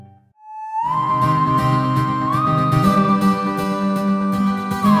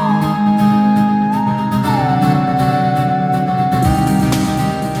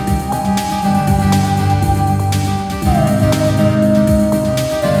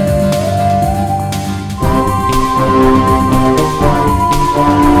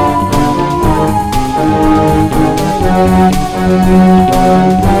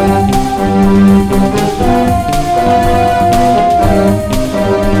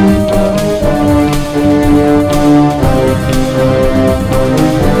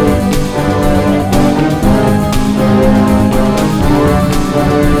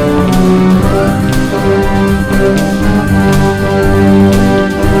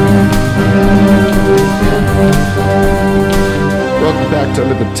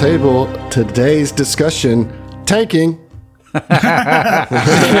table today's discussion, tanking.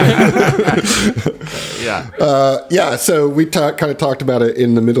 So we kind of talked about it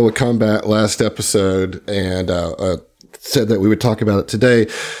in the middle of combat last episode, and said that we would talk about it today.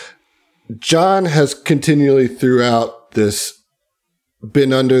 John has continually throughout this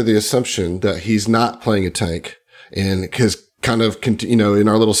been under the assumption that he's not playing a tank, and because kind of, in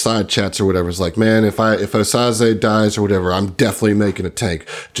our little side chats or whatever, it's like, man, if Osaze dies or whatever, I'm definitely making a tank.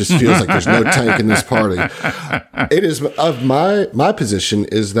 Just feels like there's no tank in this party. It is of my position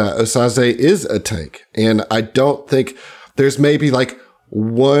is that Osaze is a tank, and I don't think there's maybe like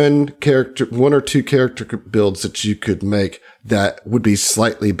one or two character builds that you could make that would be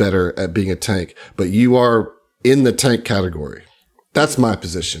slightly better at being a tank, but you are in the tank category. That's my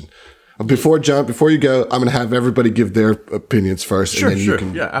position. Before you go, I'm going to have everybody give their opinions first, and then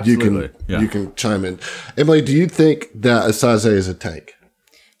you can chime in. Emily, do you think that Osaze is a tank?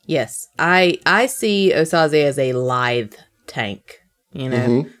 Yes, I see Osaze as a lithe tank.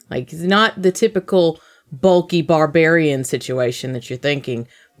 Like he's not the typical bulky barbarian situation that you're thinking,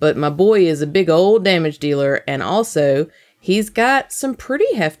 but my boy is a big old damage dealer, and also he's got some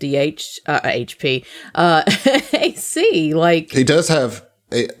pretty hefty HP, AC. Like he does have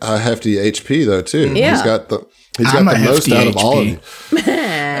a hefty HP though too. Yeah. He's got the most out of all of you.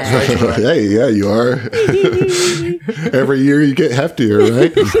 Hey, yeah, you are. Every year you get heftier,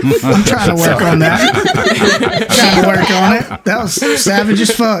 right? I'm trying to work on that. That was savage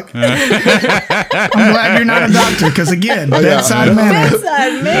as fuck. I'm glad you're not a doctor, because again, bedside manner.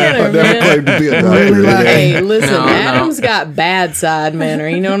 Bedside manner, I never claimed to be a doctor. Really hey, listen, Adam's got bad side manner.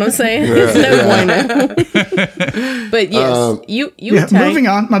 You know what I'm saying? It's no bueno. But yes, you moving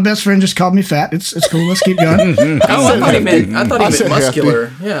on. My best friend just called me fat. It's cool. Let's keep going. I thought he meant muscular.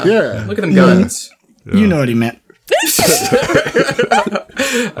 Hefty. Yeah. Look at them guns. Yeah. You know what he meant.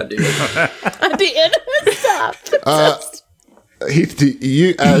 I did. Stop.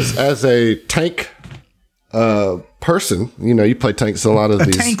 You as a tank person, you play tanks in a lot of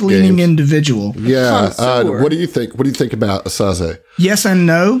these tank leaning games. Individual. Yeah. What do you think? What do you think about Osaze? Yes and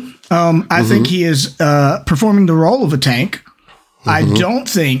no. I think he is performing the role of a tank. I don't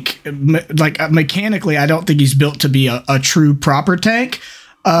think, mechanically, I don't think he's built to be a true proper tank.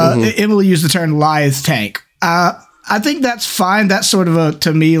 Emily used the term lithe tank. I think that's fine. That's sort of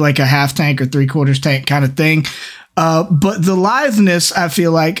to me, like a half tank or 3/4 tank kind of thing. But the litheness, I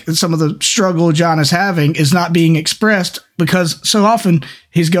feel like some of the struggle John is having is not being expressed, because so often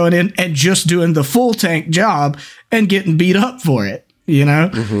he's going in and just doing the full tank job and getting beat up for it,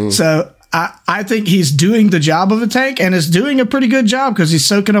 So I think he's doing the job of a tank, and is doing a pretty good job because he's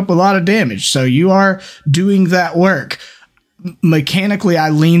soaking up a lot of damage. So you are doing that work. Mechanically, I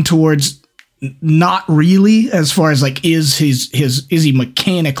lean towards not really, as far as like, is he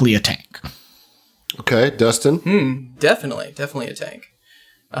mechanically a tank? Okay, Dustin? Definitely a tank.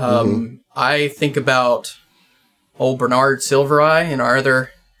 I think about old Bernard Silvereye in our other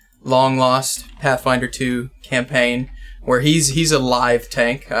long lost Pathfinder 2 campaign, where he's a live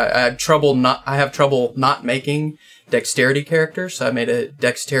tank. I have trouble not making dexterity characters, so I made a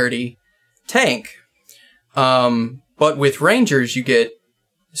dexterity tank. But with Rangers,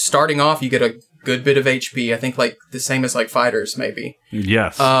 starting off, you get a good bit of HP. I think like the same as like fighters, maybe.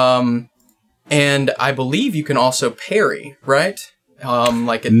 Yes. And I believe you can also parry, right?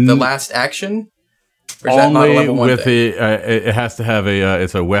 Like at the last action. Or is that not a level 1 with thing? it has to have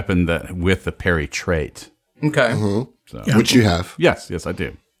it's a weapon that with the parry trait. Okay. So. Yeah. Which you have. Yes, I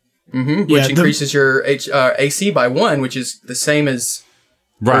do. Which increases your AC by 1, which is the same as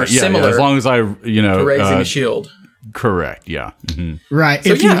similar. As long as I to raising a shield. Correct. Yeah. Right.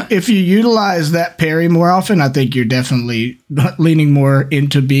 So, if you utilize that parry more often, I think you're definitely leaning more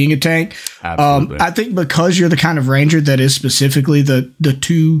into being a tank. Absolutely. I think because you're the kind of ranger that is specifically the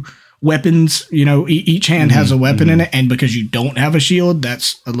two weapons, each hand has a weapon in it, and because you don't have a shield,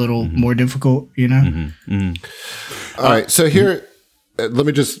 that's a little more difficult, All right, so here, let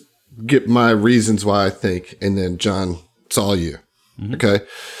me just get my reasons why I think, and then John, it's all you. Okay.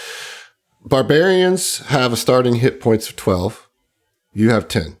 Barbarians have a starting hit points of 12. You have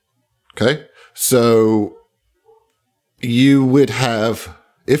 10. Okay. So you would have,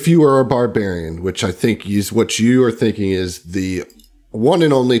 if you were a barbarian, which I think is what you are thinking is the one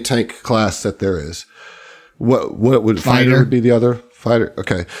and only tank class that there is. What would fighter would be the other? Fighter.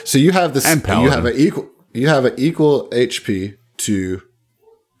 Okay. So you have this, and paladin. you have an equal HP to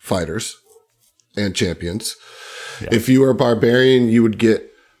fighters and champions. Yeah. If you were a barbarian, you would get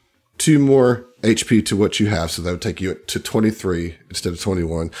 2 more HP to what you have. So that would take you to 23 instead of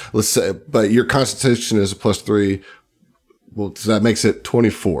 21. Let's say, but your constitution is a +3. Well, so that makes it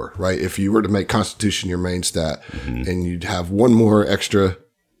 24, right? If you were to make Constitution your main stat, and you'd have one more extra,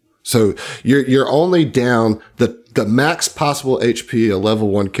 so you're only down the max possible HP a level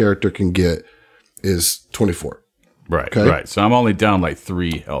 1 character can get is 24. Right, okay? right. So I'm only down like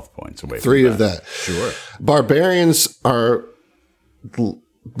 3 health points away. 3 from of that. Sure. Barbarians are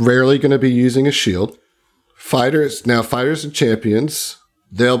rarely going to be using a shield. Fighters and champions,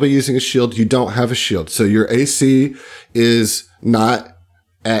 they'll be using a shield. You don't have a shield. So your AC is not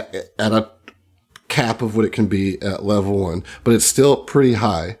at a cap of what it can be at level 1, but it's still pretty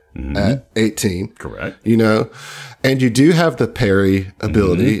high at 18. Correct. You know, and you do have the parry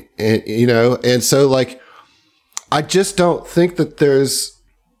ability, and you know, and so like, I just don't think that there's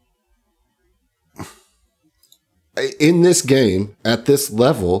in this game at this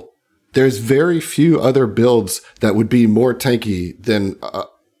level, there's very few other builds that would be more tanky than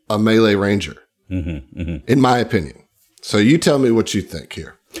a melee ranger, in my opinion. So you tell me what you think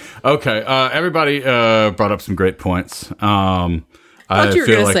here. Okay. Everybody brought up some great points. I thought you were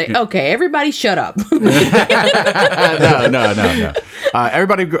going to say, okay, everybody shut up. No.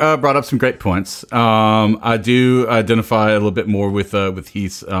 Everybody brought up some great points. I do identify a little bit more with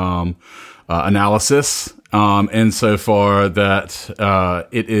Heath's analysis, insofar that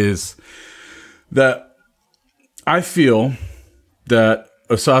it is that I feel that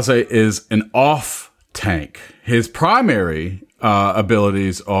Osaze is an off tank. His primary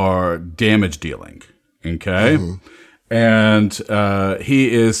abilities are damage dealing. Okay. And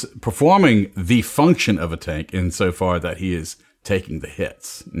he is performing the function of a tank insofar that he is taking the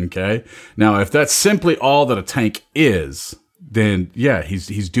hits. Okay. Now, if that's simply all that a tank is, then yeah,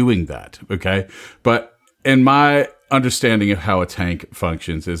 he's doing that. Okay. But in my understanding of how a tank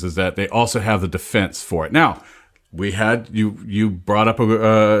functions is that they also have the defense for it. Now, we had you brought up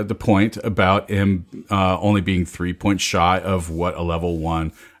the point about him only being 3 points shy of what a level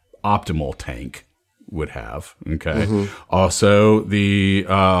 1 optimal tank would have. Okay. Also, the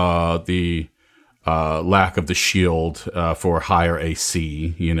lack of the shield for higher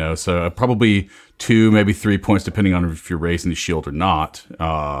AC. You know, so probably 2, maybe 3 points, depending on if you're raising the shield or not,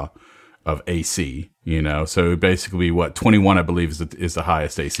 of AC. You know, so basically, 21 I believe is the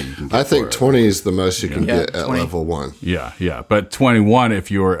highest AC you can get. I think 20 is the most you can get at 20. level 1. Yeah, but 21 if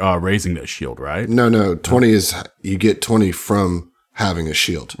you're raising that shield, right? No, 20 is you get 20 from having a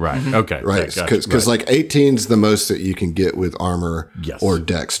shield. Right. Okay. Right. Okay, Because like 18 is the most that you can get with armor Yes. or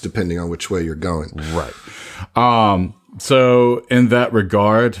dex, depending on which way you're going. Right. So in that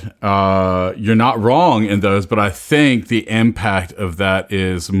regard, you're not wrong in those, but I think the impact of that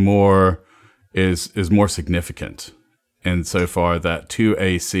is more significant insofar that 2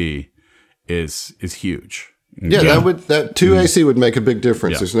 AC is huge. Yeah, that 2 AC would make a big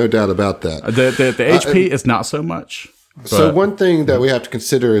difference. There's no doubt about that. The HP is not so much. So one thing that we have to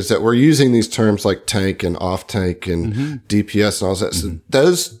consider is that we're using these terms like tank and off tank and DPS and all that. So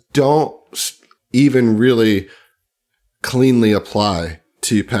those don't even really cleanly apply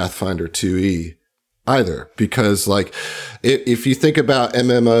to Pathfinder 2E either, because like if you think about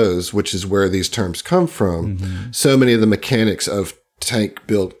MMOs, which is where these terms come from, so many of the mechanics of tank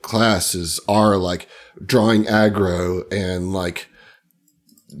build classes are like drawing aggro and like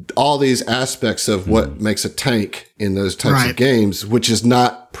all these aspects of what makes a tank in those types of games, which is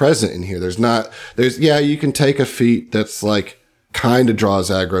not present in here. You can take a feat that's like kind of draws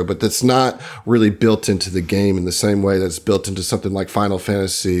aggro, but that's not really built into the game in the same way that's built into something like Final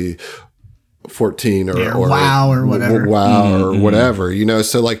Fantasy 14 or WoW or whatever. Or whatever, you know?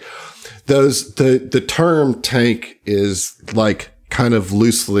 So like the term tank is like kind of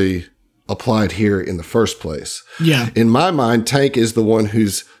loosely applied here in the first place. Yeah. In my mind, tank is the one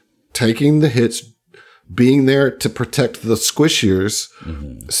who's taking the hits, being there to protect the squishiers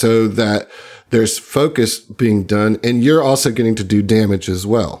so that there's focus being done, and you're also getting to do damage as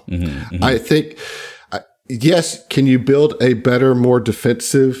well. I think, yes, can you build a better, more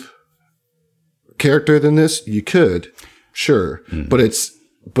defensive character than this? You could, sure,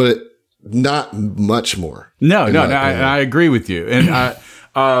 but not much more. No, I agree with you.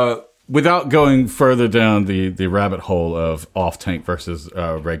 And without going further down the rabbit hole of off tank versus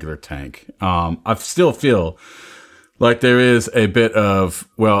regular tank, I still feel like there is a bit of,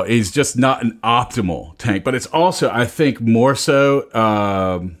 well, he's just not an optimal tank, but it's also, I think, more so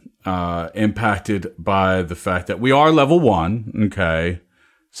impacted by the fact that we are level 1. Okay.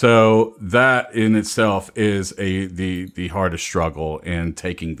 So that in itself is the hardest struggle in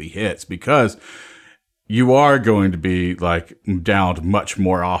taking the hits, because you are going to be like downed much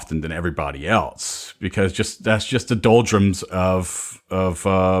more often than everybody else, because that's just the doldrums of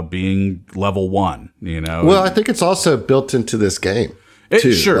being level 1, you know. Well, I think it's also built into this game.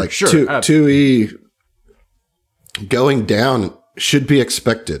 Sure. 2E going down should be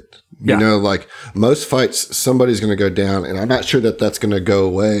expected. You know, like most fights, somebody's going to go down, and I'm not sure that that's going to go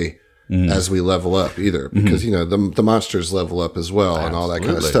away as we level up either, because, you know, the monsters level up as well and all that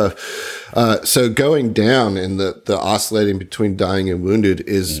kind of stuff. So going down and the oscillating between dying and wounded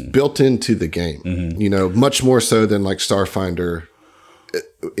is built into the game, you know, much more so than like Starfinder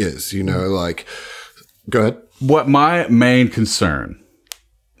is, you know, like, go ahead. What my main concern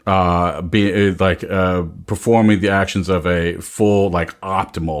performing the actions of a full, like,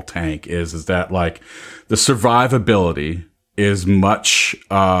 optimal tank is that, like, the survivability is much,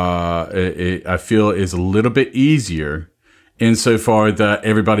 I feel is a little bit easier insofar that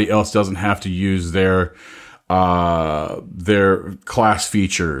everybody else doesn't have to use their class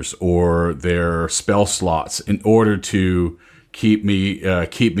features or their spell slots in order to keep me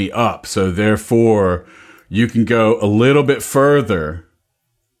up. So therefore you can go a little bit further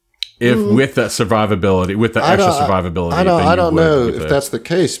with that survivability, with the extra survivability. I don't know if that's the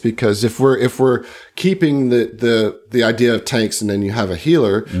case, because if we're keeping the idea of tanks and then you have a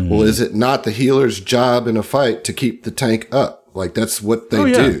healer, well, is it not the healer's job in a fight to keep the tank up? Like, that's what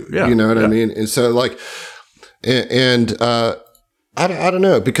they do. Yeah, you know what I mean? And so, like, I don't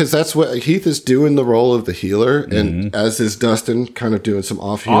know, because that's what Heath is doing, the role of the healer, and as is Dustin, kind of doing some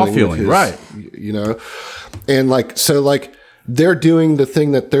off healing, right? You know, and like, so like, they're doing the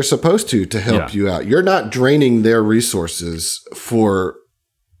thing that they're supposed to help you out. You're not draining their resources for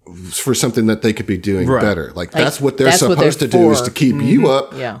something that they could be doing better. Like, that's what they're supposed to do, is to keep you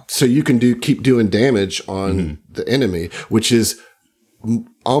up, so you can keep doing damage on the enemy, which is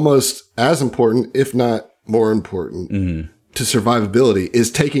almost as important, if not more important, to survivability,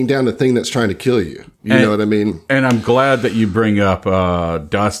 is taking down the thing that's trying to kill you. You know what I mean? And I'm glad that you bring up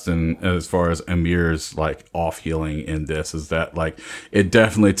Dustin as far as Amir's, like, off healing in this, is that, like, it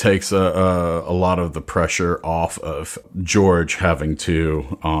definitely takes a lot of the pressure off of George having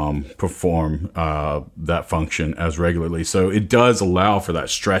to perform that function as regularly. So it does allow for that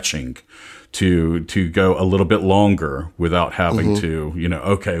stretching to go a little bit longer without having to, you know,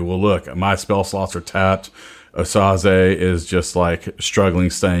 okay, well, look, my spell slots are tapped. Osaze is just, like, struggling,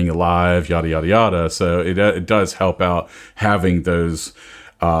 staying alive, yada, yada, yada. So it does help out having those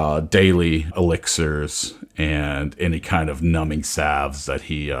daily elixirs and any kind of numbing salves that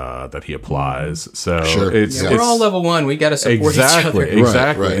he applies. So we're all level 1. We got to support each other.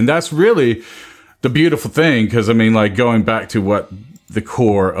 Exactly. Right. And that's really the beautiful thing, because, I mean, like, going back to what the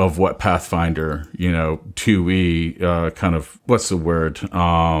core of what Pathfinder, you know, 2E kind of, what's the word?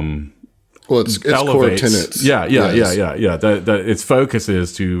 Well, it's core tenets. Yeah. That its focus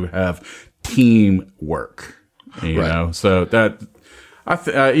is to have teamwork. You know, so that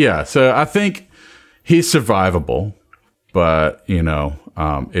So I think he's survivable, but, you know,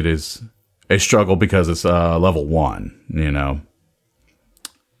 it is a struggle because it's level 1. You know,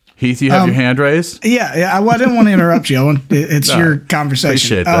 Heath, you have your hand raised. Yeah. Well, I didn't want to interrupt you. It's your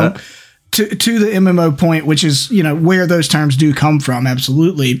conversation. Appreciate that. To the MMO point, which is, you know, where those terms do come from,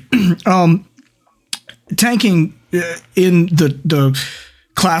 absolutely. Tanking in the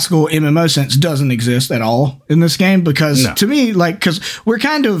classical MMO sense doesn't exist at all in this game, because to me, like, because we're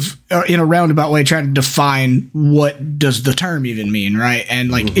kind of in a roundabout way trying to define what does the term even mean, right?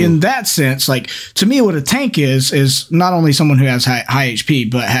 And, like, in that sense, like, to me, what a tank is not only someone who has high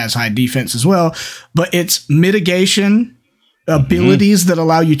HP but has high defense as well, but it's mitigation abilities that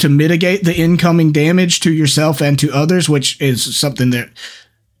allow you to mitigate the incoming damage to yourself and to others, which is something that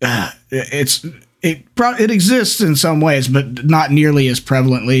it exists in some ways, but not nearly as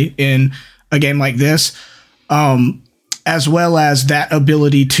prevalently in a game like this, as well as that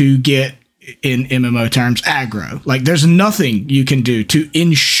ability to get, in MMO terms, aggro. Like, there's nothing you can do to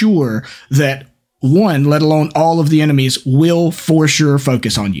ensure that one, let alone all of the enemies, will force your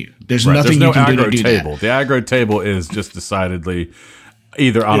focus on you. There's nothing you can do to do table. that. The aggro table is just decidedly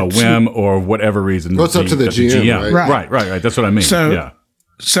either on a whim or whatever reason. Well, it's up to the GM, right? Right. That's what I mean.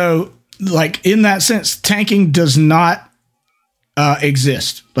 So, like, in that sense, tanking does not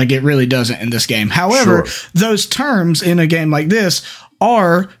exist. Like, it really doesn't in this game. However, those terms in a game like this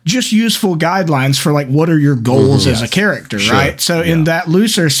are just useful guidelines for, like, what are your goals as a character, right? So in that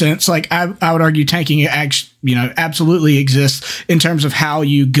looser sense, like, I would argue tanking absolutely exists in terms of how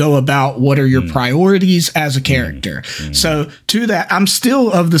you go about what are your priorities as a character. So to that, I'm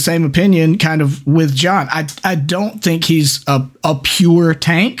still of the same opinion kind of with John. I don't think he's a pure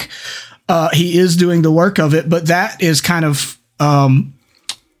tank. He is doing the work of it, but that is kind of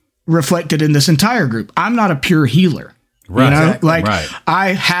reflected in this entire group. I'm not a pure healer. Right. You know, Exactly. like Right. I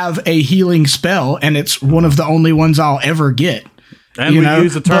have a healing spell, and it's one of the only ones I'll ever get. And You we know,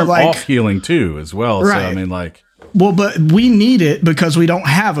 use the but term like- off healing too, as well. So I Right. mean, like, Well, but we need it because we don't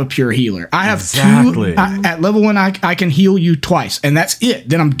have a pure healer. I have Exactly. at level 1, I can heal you twice, and that's it.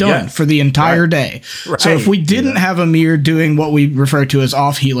 Then I'm done Yes. for the entire day. So if we didn't have a mirror doing what we refer to as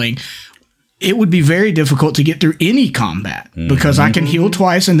off healing, it would be very difficult to get through any combat because I can heal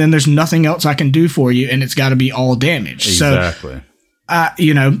twice, and then there's nothing else I can do for you, and it's got to be all damage. exactly.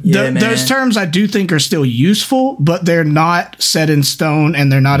 You know, Yeah, those man. terms I do think are still useful, but they're not set in stone and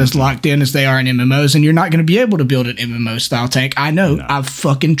they're not as locked in as they are in MMOs. And you're not going to be able to build an MMO style tank. I know. I've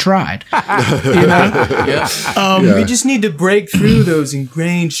fucking tried. You know? Yeah. We just need to break through those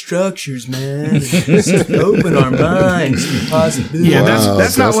ingrained structures, man. Just open our minds to possibilities. Yeah,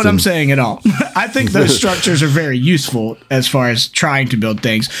 that's Wow, not what Dustin. I'm saying at all. I think those structures are very useful as far as trying to build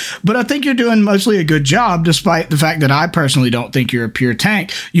things. But I think you're doing mostly a good job, despite the fact that I personally don't think you're a pure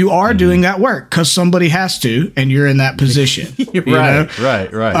tank. You are doing that work because somebody has to, and you're in that position. You know?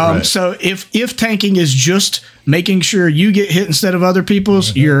 Right. So if tanking is just making sure you get hit instead of other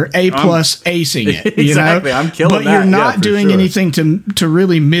people's, you're A plus acing it. You Exactly. know? I'm killing but that. you're Yeah, not for doing sure. anything to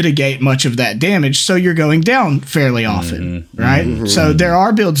really mitigate much of that damage. So you're going down fairly often, right? So there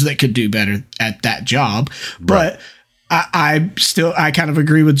are builds that could do better at that job, but I kind of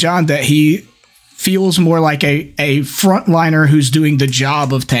agree with John that he feels more like a frontliner who's doing the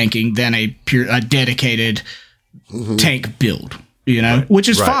job of tanking than a dedicated tank build, you know, which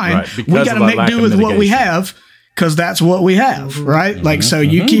is fine. right. We Because got of to our make lack do of with what we mitigation. have because that's what we have, right? Like, so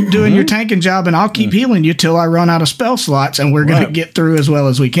you keep doing your tanking job and I'll keep healing you till I run out of spell slots and we're going to get through as well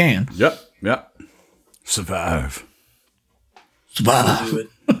as we can. Yep. Survive. Do it.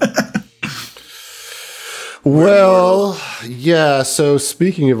 Well, yeah. So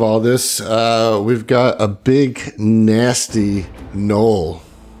speaking of all this, we've got a big, nasty knoll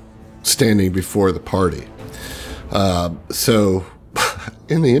standing before the party. So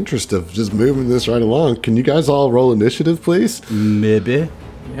in the interest of just moving this right along, can you guys all roll initiative, please? Maybe.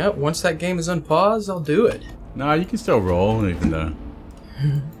 Yeah, once that game is unpaused, I'll do it. No, you can still roll, even though.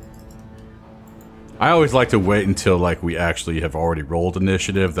 I always like to wait until like we actually have already rolled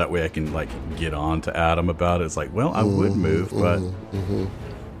initiative. That way I can like get on to Adam about it. It's like, well, I would move, but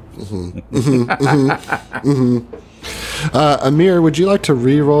Amir, would you like to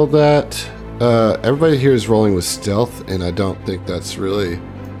re-roll that? Everybody here is rolling with stealth, and I don't think that's really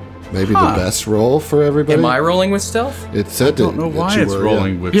maybe the best roll for everybody. Am I rolling with stealth? It said I don't know that why you it's were,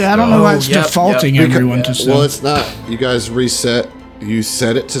 rolling with. Yeah, I don't know why it's yep, defaulting yep. everyone to Well, stealth. it's not. You guys reset. You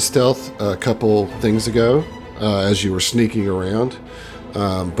set it to stealth a couple things ago as you were sneaking around,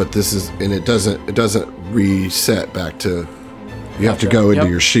 but this is, and it doesn't reset back to. You have to go into Yep.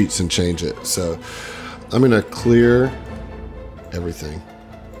 your sheets and change it. So I'm gonna clear everything,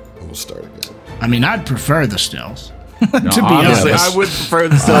 and we'll start again. I mean, I'd prefer the stealth. No, to be honestly, honest. I would prefer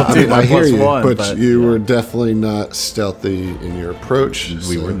the stealth too. I hear you, +1, but you were definitely not stealthy in your approach.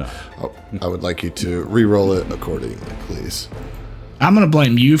 We were not. I would like you to re-roll it accordingly, please. I'm going to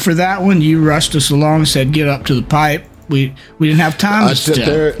blame you for that one. You rushed us along, said get up to the pipe. We didn't have time to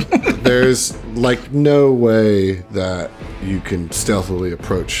stealth. There's like no way that you can stealthily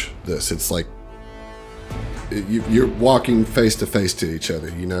approach this. It's like you're walking face to face to each other.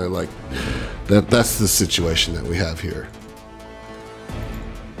 You know, like that's the situation that we have here.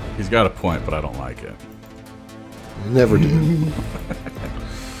 He's got a point, but I don't like it. Never do.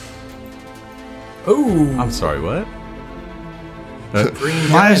 Ooh, I'm sorry, what? green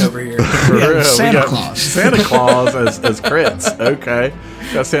Why giant is it- over here. For Yeah, real, we Santa got Claus. Santa Claus as crits. Okay.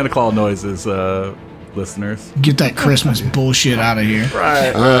 Got Santa Claus noises, listeners. Get that Christmas bullshit out of here.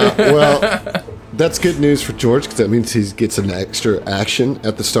 Right. Well, that's good news for George because that means he gets an extra action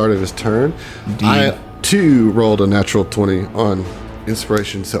at the start of his turn. I too rolled a natural 20 on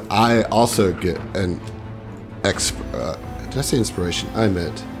inspiration, so I also get an did I say inspiration? I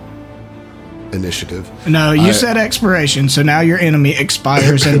meant initiative. No, you said expiration, so now your enemy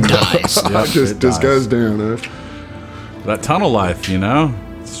expires and dies. Yep, just it dies. goes down. That tunnel life, you know?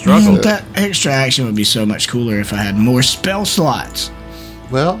 Struggle. That extra action would be so much cooler if I had more spell slots.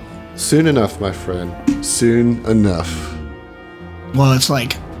 Well, soon enough, my friend. Soon enough. Well, it's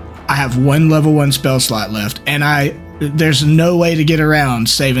like I have one level 1 spell slot left, and there's no way to get around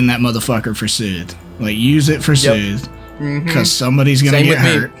saving that motherfucker for Soothe. Like, use it for Soothe, because somebody's going to Same get with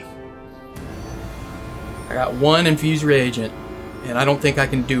me. hurt. I got one infused reagent, and I don't think I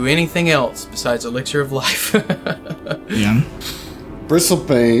can do anything else besides Elixir of Life. Yeah.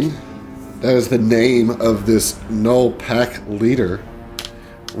 Bristlebane, that is the name of this null pack leader,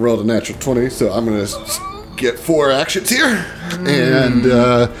 rolled a natural 20, so I'm going to get 4 actions here, and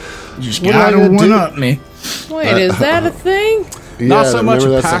Just gotta one up me. Wait, is that a thing? Not so much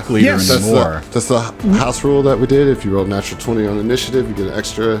remember a pack leader anymore. That's the house rule that we did. If you roll natural 20 on initiative, you get an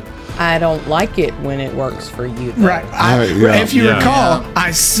extra. I don't like it when it works for you, though. Right. If you Yeah. recall,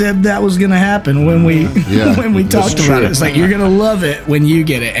 I said that was gonna happen when we when we talked about true. it. It's like you're gonna love it when you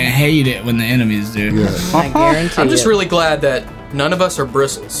get it and hate it when the enemies do. Yeah. I guarantee I'm just it. really glad that none of us are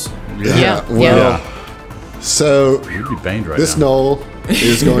bristles. Yeah. Well, so You'd be banged right this now. knoll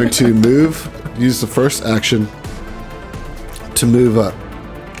is going to use the first action to move up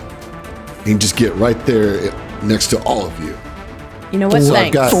and just get right there next to all of you. You know what? So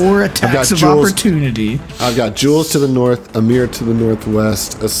Thanks. 4 attacks of Jules- opportunity. I've got Jules to the north, Amir to the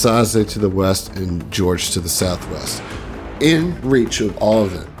northwest, Asaze to the west, and George to the southwest. In reach of all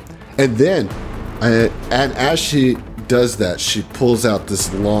of them. And then, and as she does that, she pulls out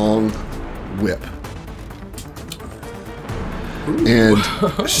this long whip. And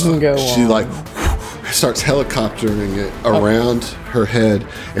Go she on. like starts helicoptering it around her head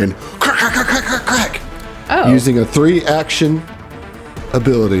and crack, crack, crack, crack, crack, crack. Oh. Using a 3-action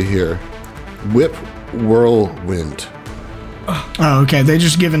ability here. Whip Whirlwind. Oh, okay. They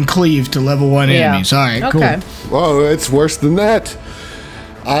just given cleave to level 1 Yeah. enemies. All right, Okay. cool. Oh, it's worse than that.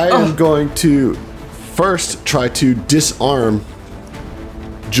 I am going to first try to disarm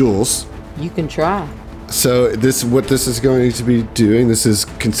Jules. You can try. So what this is going to be doing, this is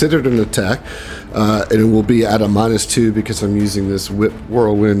considered an attack, and it will be at a -2 because I'm using this Whip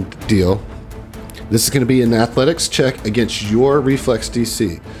Whirlwind deal. This is going to be an athletics check against your reflex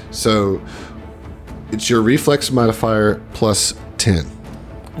DC. So it's your reflex modifier plus 10.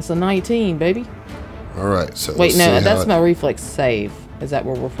 That's a 19, baby. All right. So Wait, let's see no, how that's it- my reflex save. Is that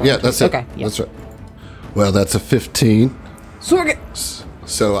what we're referring Yeah, to? that's it. Okay, yeah. That's right. Well, that's a 15. Sorg it.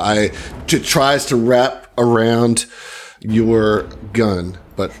 So it tries to wrap around your gun,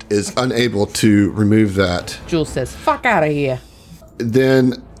 but is unable to remove that. Jules says, fuck out of here.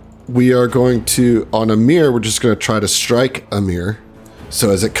 Then we are going to, on Amir, we're just going to try to strike Amir.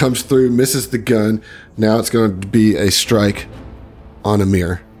 So as it comes through, misses the gun, now it's going to be a strike on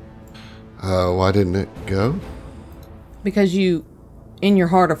Amir. Why didn't it go? Because you, in your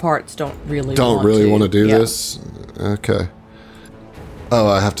heart of hearts, don't really Want to do Yeah. this? Okay. Oh,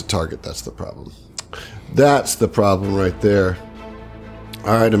 I have to target. That's the problem. That's the problem right there.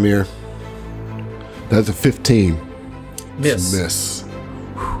 All right, Amir. That's a 15. Miss. Miss.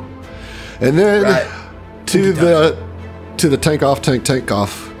 And then Right. to the tank off.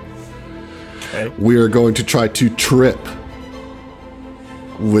 Okay. We are going to try to trip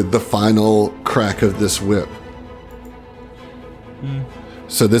with the final crack of this whip.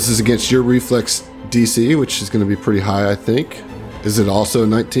 So this is against your reflex DC, which is going to be pretty high, I think. Is it also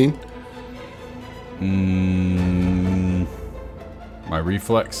 19? My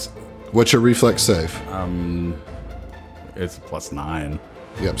reflex, What's your reflex save? it's a +9.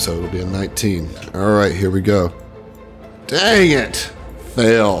 Yep, so it'll be a 19. All right, here we go. Dang it!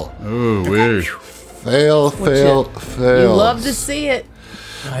 Fail. Ooh, weird. Fail. You love to see it.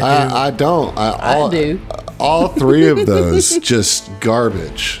 I don't. I do. All 3 of those just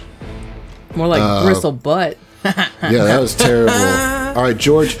garbage. More like bristle butt. Yeah, that was terrible. All right,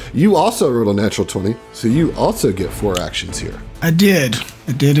 George, you also rolled a natural 20, so you also get 4 actions here. I did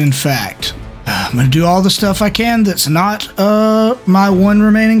in fact. I'm gonna do all the stuff I can that's not my one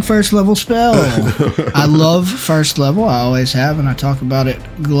remaining first level spell. I love first level, I always have, and I talk about it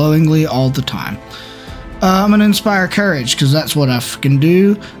glowingly all the time. I'm gonna inspire courage, because that's what I fucking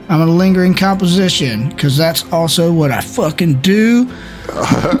do. I'm gonna lingering composition, because that's also what I fucking do.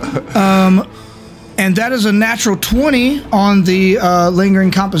 And that is a natural 20 on the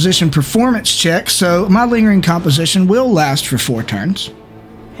lingering composition performance check, so my lingering composition will last for 4 turns.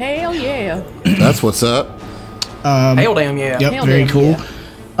 Hell yeah. That's what's up. Hail damn yeah. Yep, Hell very damn, cool.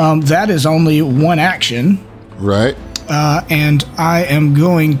 yeah. That is only 1 action, Right? and I am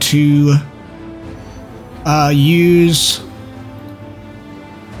going to use.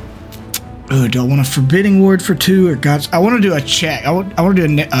 Oh, do I want a forbidding word for 2 or gods? I want to do a check. I want to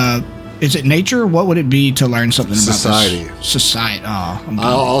do a. Is it nature? What would it be to learn something about Society. this? Society. Oh, I'm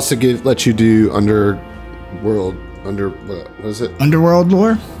I'll also let you do what is it? Underworld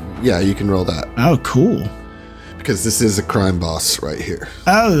lore. Yeah, you can roll that Oh, cool. because this is a crime boss right here.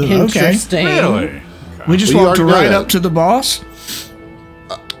 Oh, okay. Interesting. Really? We just Well, you walked already know right that. up to the boss.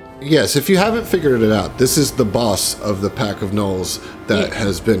 Yes, if you haven't figured it out, this is the boss of the pack of gnolls that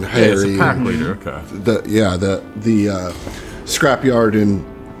has been Yeah, it's a harrying pack leader. Okay. the scrapyard in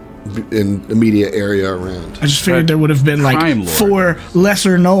in immediate area around. I just figured there would have been Crime like lord. 4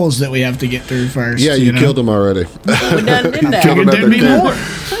 lesser gnolls that we have to get through first. Yeah, you killed them already. We done did that. Figured there'd be more.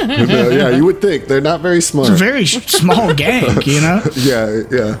 Yeah, you would think they're not very smart. It's a very small gang, you know?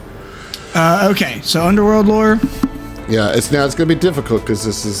 Yeah. Okay, so Underworld lore. Yeah, it's going to be difficult because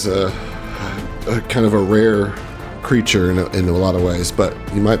this is a kind of a rare creature in a lot of ways, but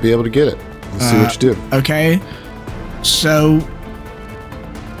you might be able to get it. Let's see what you do. Okay, so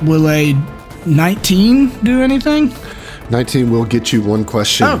will a 19 do anything? 19 will get you one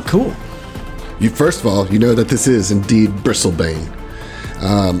question. Oh, cool. First of all, you know that this is indeed Bristlebane.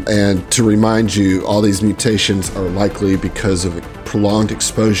 And to remind you, all these mutations are likely because of prolonged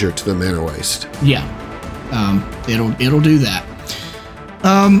exposure to the mana waste. Yeah, it'll do that.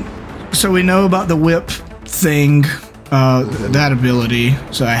 So we know about the whip thing, that ability.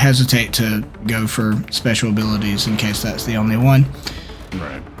 So I hesitate to go for special abilities in case that's the only one.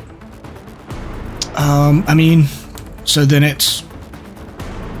 Right. I mean, so then it's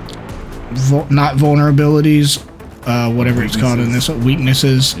not vulnerabilities, whatever it's called in this,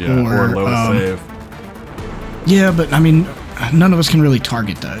 weaknesses, or lowest save. Yeah, but I mean, none of us can really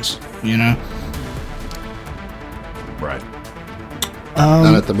target those, you know? Right.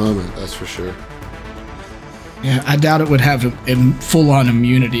 Not at the moment, that's for sure. Yeah, I doubt it would have full-on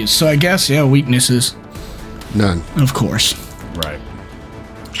immunities. So I guess, weaknesses, None. of course. Right.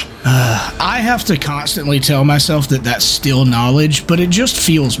 I have to constantly tell myself that that's still knowledge, but it just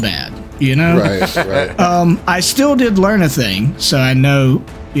feels bad, you know? Right. I still did learn a thing, so I know,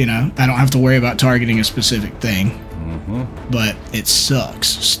 I don't have to worry about targeting a specific thing. But it sucks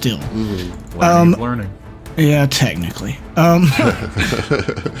still. Learning is learning. Yeah, technically.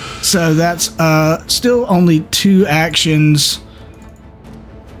 So that's still only 2 actions.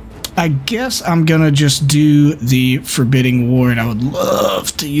 I guess I'm gonna just do the Forbidding Ward. I would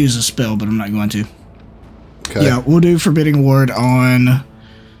love to use a spell, but I'm not going to. Okay. Yeah, we'll do Forbidding Ward on...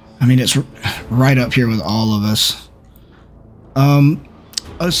 I mean, it's right up here with all of us.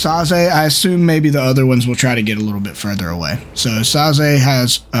 Osaze, I assume maybe the other ones will try to get a little bit further away. So Osaze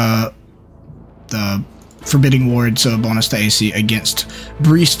has the Forbidding Ward, so a bonus to AC against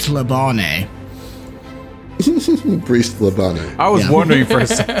Bristle. Bristlebane. I was wondering for a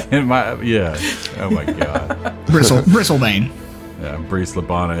second. Oh my god. Bristlebane. Yeah,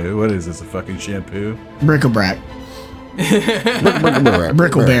 Bristlebane. What is this? A fucking shampoo? Bricklebrack.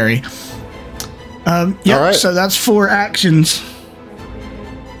 Brickleberry. Yep, All right. so that's 4 actions.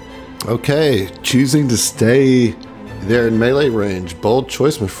 Okay, choosing to stay there in melee range. Bold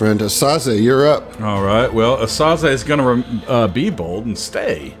choice, my friend. Osaze, you're up. All right. Well, Osaze is going to be bold and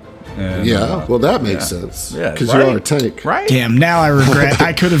stay. And, Well, that makes sense. Yeah, because right. you are a tank. Right? Damn, now I regret.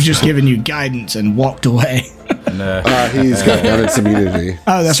 I could have just given you guidance and walked away. He's got guidance immunity.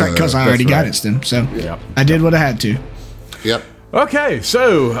 Oh, that's right, because I already right. guidanced him. So Yep. I did what I had to. Yep. Okay,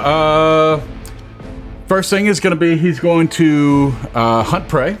 so first thing is going to be he's going to hunt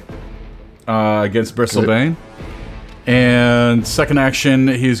prey against Bristlebane. And second action,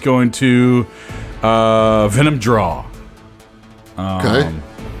 he's going to Venom Draw. Okay.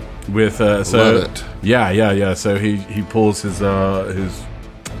 With Love it. Yeah. So he pulls his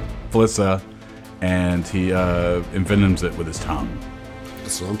Felissa and he envenoms it with his tongue.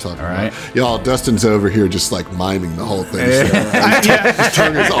 That's what I'm talking right. about. Y'all, Dustin's over here just like miming the whole thing. Yeah. His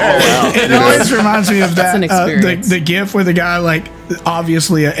tongue is all out. It always reminds me of That's that an experience. the gif where the guy, like,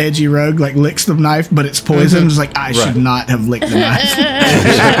 obviously an edgy rogue, like, licks the knife, but it's poison. It's like, I should not have licked the knife.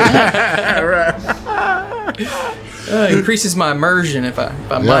 Increases my immersion if I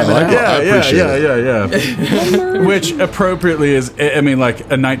mime it I like out. it. I appreciate Yeah. Which appropriately is, I mean, like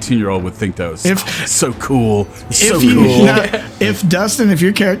a 19-year-old would think that was so cool. So cool. If Dustin, if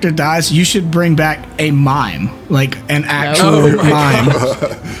your character dies, you should bring back a mime, like an actual mime.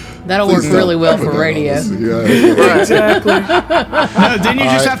 That'll work really well for radio. Yeah. Exactly. No, then you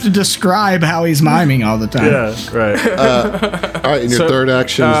just have to describe how he's miming all the time. Yeah, right. All right, and your third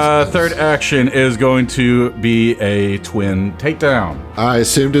action is... Third action is going to be a twin takedown. I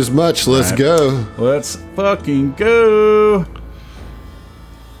assumed as much. Let's go. Let's fucking go.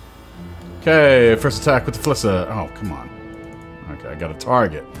 Okay, first attack with the Felissa. Oh, come on. Okay, I got a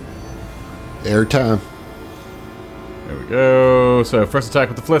target. Airtime. There we go. So first attack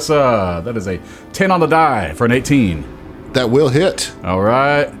with the Felissa. That is a 10 on the die for an 18. That will hit. All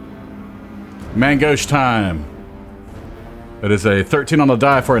right. Mangosh time. That is a 13 on the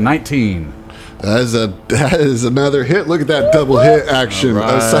die for a 19. That is another hit. Look at that double hit action. All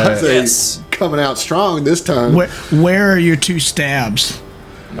right. Osaze Yes. coming out strong this time. Where are your 2 stabs?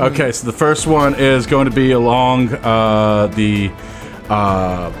 Okay, so the first one is going to be along the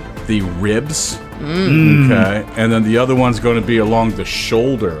the ribs. Okay. And then the other one's going to be along the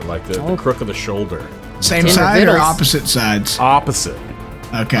shoulder, like the crook of the shoulder. Same Tender side or vittles. opposite sides? Opposite.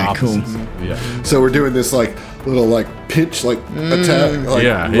 Okay, cool. Yeah. So we're doing this like little like pinch like attack,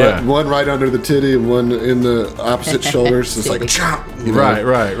 like one right under the titty and one in the opposite shoulders. It's like chop. You know?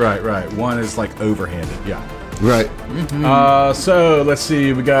 Right. One is like overhanded. Yeah. Right. So let's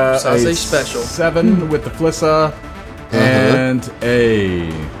see. We got Sausage a special. 7 with the Flissa and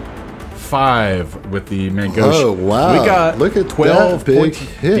a 5 with the Mangosha. Oh, wow. We got Look at 12 that big points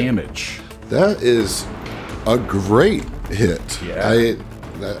hit. of damage. That is a great hit. Yeah.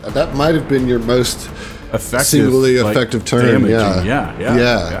 That might have been your most Effective, singularly like, effective turn. damaging. Yeah.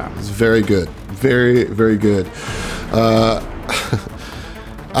 Yeah. It's very good. Very, very good.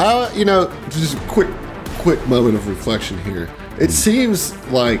 Just a quick moment of reflection here. It seems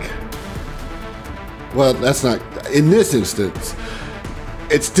like, well, that's not, in this instance,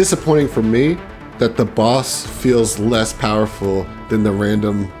 it's disappointing for me that the boss feels less powerful than the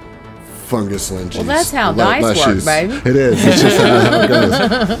random fungus lynches. Well, that's how dice work, baby. It is. It's just how it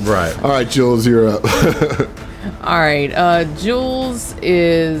goes. Right. All right, Jules, you're up. All right. Jules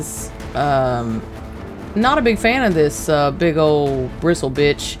is not a big fan of this big old Bristle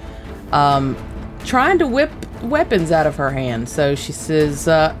bitch trying to whip weapons out of her hand. So she says,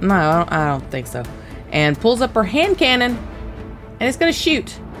 no, I don't think so. And pulls up her hand cannon, and it's going to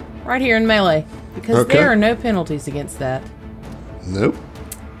shoot right here in melee. Because there are no penalties against that. Nope.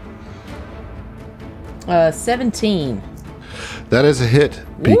 17. That is a hit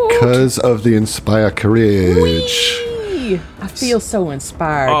because of the Inspire Courage. Whee! I feel so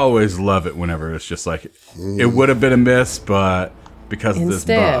inspired. I always love it whenever it's just like, it would have been a miss, but because of this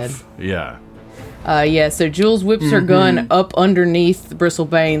buff. Yeah. So Jules whips her gun up underneath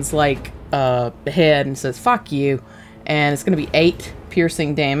Bristlebane's head and says, fuck you. And it's going to be 8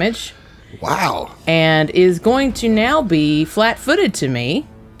 piercing damage. Wow. And is going to now be flat-footed to me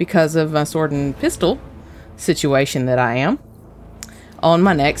because of my sword and pistol situation that I am on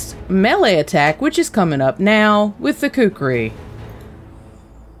my next melee attack, which is coming up now with the kukri.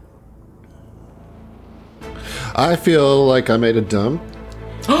 I feel like I made a dumb.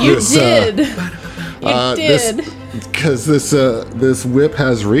 You did. You did. Because this whip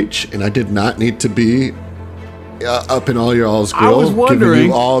has reach, and I did not need to be up in all your all's grill, I was wondering. giving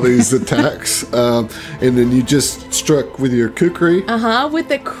you all these attacks, and then you just struck with your kukri. With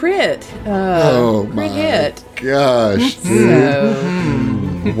the crit. Oh crit my hit. gosh, dude!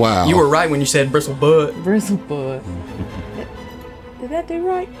 So, Wow, You were right when you said bristle butt. Bristlebutt. Did that do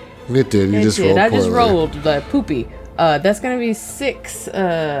right? It did. You It just did. rolled. I just poorly. rolled the poopy. That's gonna be 6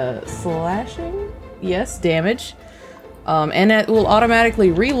 slashing. Yes, damage. And it will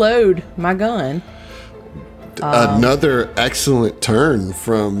automatically reload my gun. Another excellent turn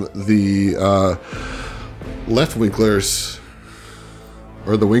from the left Winklers,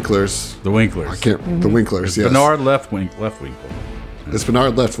 or the Winklers. The Winklers. I can't. The Winklers. Yes. Bernard left winkle. It's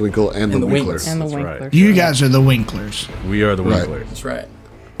Bernard left Winkle and the the Winklers. And the That's Winkler. right. You guys are the Winklers. We are the Right. Winklers. That's right.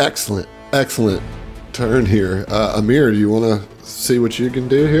 Excellent turn here. Amir, do you want to see what you can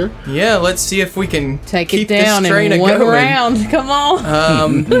do here? Yeah, let's see if we can Take keep it down this train in one going. round. Come on.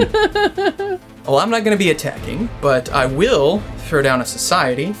 Well, I'm not going to be attacking, but I will throw down a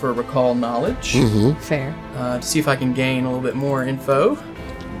society for recall knowledge Fair. to see if I can gain a little bit more info.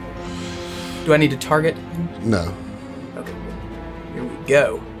 Do I need to target? No. Okay, good. Here we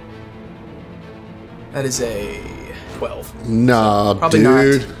go. That is a 12. Nah, Probably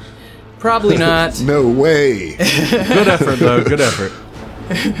dude. not. Probably not. No way. Good effort, though. Good effort.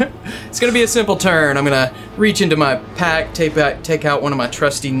 It's going to be a simple turn. I'm going to reach into my pack, take out one of my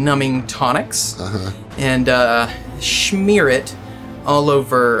trusty numbing tonics, and smear it all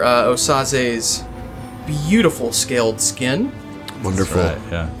over Osaze's beautiful scaled skin. Wonderful. Right,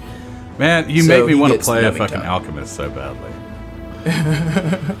 yeah. Man, you So make me he want to gets play a numbing fucking time. alchemist so badly.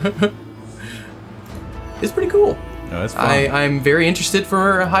 It's pretty cool. No, it's fun. I'm very interested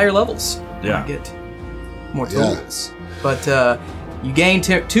for higher levels. when Yeah. I get more Yeah. tools. But you gain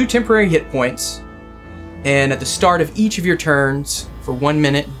 2 temporary hit points, and at the start of each of your turns, for 1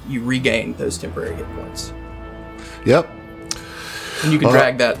 minute, you regain those temporary hit points. Yep. And you can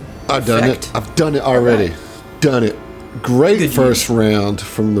drag that. I've done it. effect. I've done it already. Done it. Great Good first round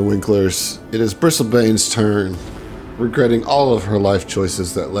from the Winklers. It is Bristlebane's turn, regretting all of her life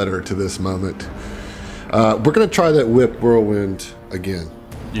choices that led her to this moment. We're going to try that whip whirlwind again.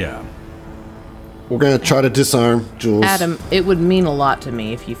 Yeah. We're going to try to disarm Jules. Adam, it would mean a lot to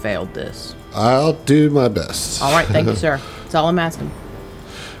me if you failed this. I'll do my best. All right, thank you, sir. That's all I'm asking.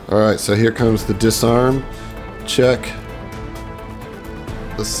 All right, so here comes the disarm check.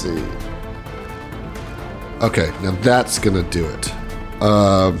 let's see. Okay, now that's gonna do it.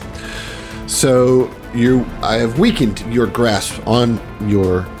 So I have weakened your grasp on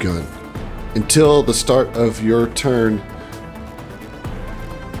your gun until the start of your turn.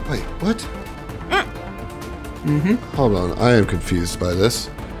 Wait, what? Hold on, I am confused by this.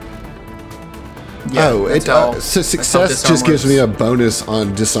 Yeah, so success just gives me a bonus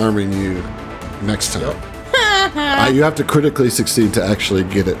on disarming you next time. Yep. You have to critically succeed to actually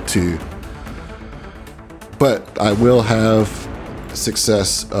get it to. But I will have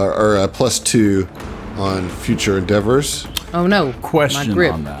success or a +2 on future endeavors. Oh no! Question my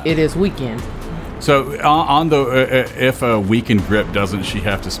grip. on that. It is weekend. So on the if a weakened grip, doesn't she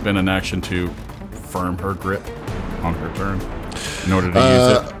have to spend an action to firm her grip on her turn in order to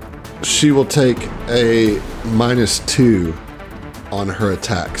use it? She will take a -2 on her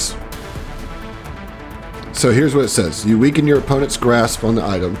attacks. So here's what it says. You weaken your opponent's grasp on the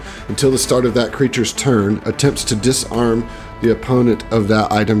item until the start of that creature's turn. Attempts to disarm the opponent of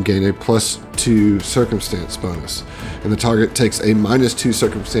that item gain a +2 circumstance bonus. And the target takes a -2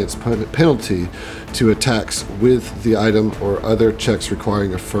 circumstance penalty to attacks with the item or other checks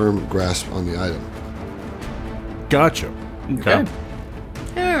requiring a firm grasp on the item. Gotcha. Okay.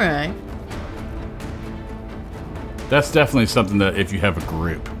 All right. That's definitely something that if you have a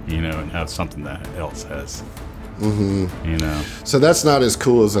group, and have something that else has. So that's not as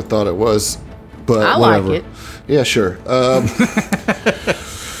cool as I thought it was, but I whatever. like it. Yeah, sure.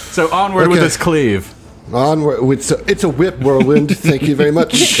 So onward with Okay. this cleave. Onward. It's a whip whirlwind. Thank you very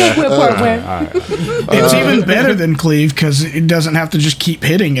much. It's even better than cleave because it doesn't have to just keep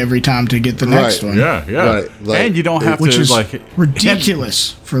hitting every time to get the next one. Yeah. Right, And you don't have Which to is like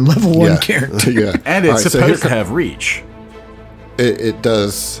ridiculous for level 1 character. Yeah. And it's All right, so supposed to here have reach. It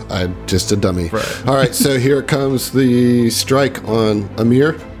does. I'm just a dummy. Right. All right, so here comes the strike on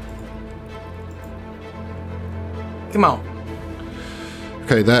Amir. Come on.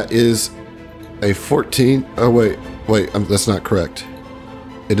 Okay, that is a 14. Oh, wait. That's not correct.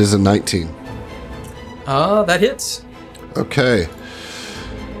 It is a 19. That hits. Okay.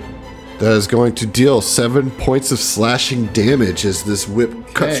 That is going to deal 7 points of slashing damage as this whip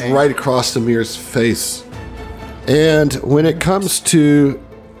cuts Okay. right across Amir's face. And when it comes to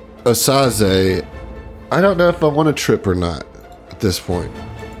Osaze, I don't know if I want to trip or not at this point.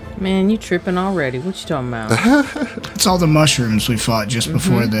 Man, you tripping already. What you talking about? It's all the mushrooms we fought just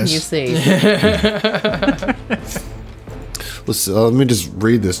before You this. see. Let me just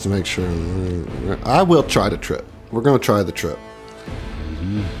read this to make sure. I will try to trip. We're going to try the trip.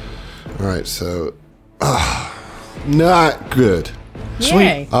 All right, so not good.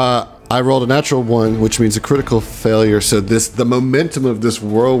 Yay. I rolled a natural 1, which means a critical failure. So the momentum of this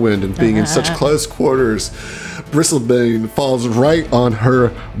whirlwind and being in such close quarters, Bristlebane falls right on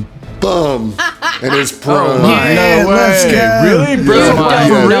her bum and is prone. Yeah, let's go. Really? Yeah.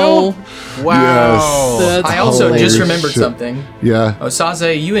 For real? No. Wow. That's I also Holy just remembered shit. something. Yeah.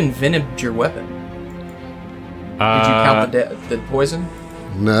 Osaze, you invented your weapon. Did you count the poison?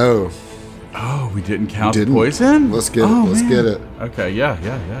 No. Oh, we didn't count Didn't. poison? Let's get it. Oh, Let's man. get it. Okay, yeah.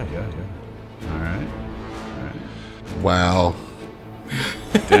 All right. Wow.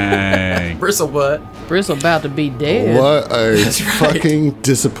 Dang. Bristle butt. Bristle about to be dead. What a fucking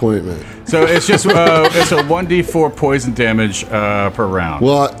disappointment. So it's just it's a 1d4 poison damage per round.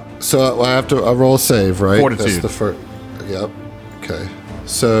 Well, so I have to roll a save, right? Fortitude. That's the first. Yep. Okay.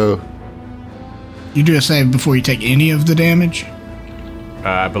 So You do a save before you take any of the damage?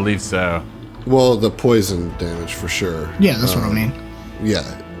 I believe so. well, the poison damage for sure. Yeah, that's what I mean. Yeah.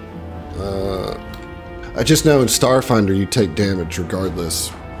 I just know in Starfinder you take damage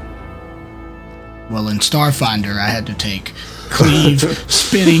regardless. Well, in Starfinder, I had to take cleave,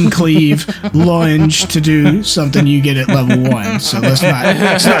 spinning cleave, lunge to do something you get at level 1. So let's not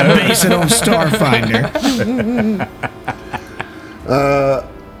base it on Starfinder.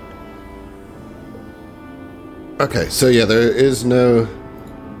 Okay, so yeah, there is no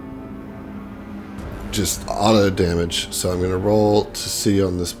just auto damage. So I'm going to roll to see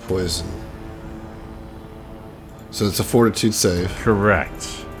on this poison. So it's a fortitude save. Correct.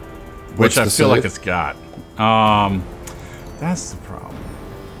 What's Which I the feel like save? it's got. That's the problem.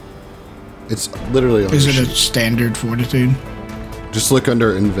 It's literally on Is your it a sheet. standard fortitude? Just look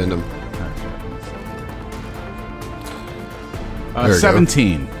under Invenom. There you go.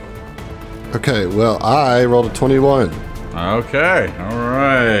 17. Okay, well, I rolled a 21. Okay. All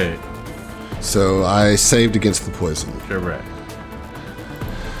right. So I saved against the poison. Correct.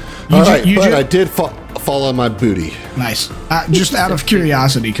 All right, but I did fall on my booty. Nice. Just out of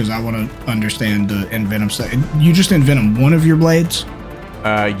curiosity, because I want to understand the envenom stuff. You just envenom one of your blades?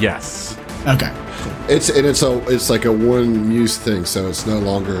 Yes. Okay. It's like a one-use thing, so it's no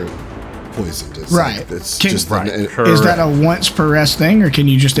longer poisoned. It's Right. Like, it's Can- just Right. Is that a once per rest thing, or can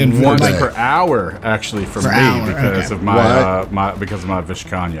you just invent Once like, per hour, actually, for me hour, because okay. of my because of my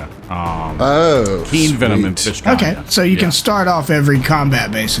Vishkanya. Keen venom and sweet. Vishkanya. Okay, so you can start off every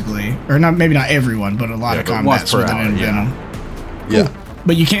combat basically, or not, maybe not everyone, but a lot of but combats once with per an hour, yeah. Envenom. Yeah.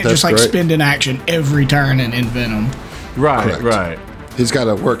 But you can't just That's like great. spend an action every turn and Envenom. Right, Correct. right. He's got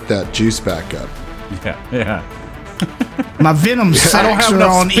to work that juice back up. Yeah. My Venom I don't sacks have are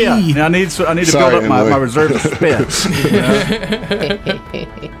enough on spit. E. I need to build Sorry, up my Emily. reserve of spit.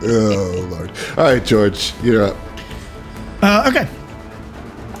 Oh, Lord. All right, George, you're up. Okay.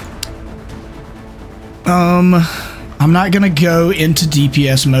 I'm not gonna go into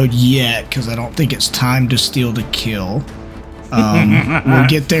DPS mode yet because I don't think it's time to steal the kill. We'll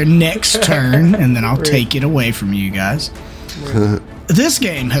get there next turn, and then I'll take it away from you guys. This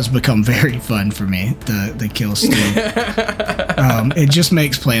game has become very fun for me. The kill steal. It just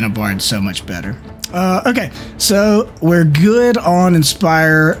makes playing a bard so much better. Okay, so we're good on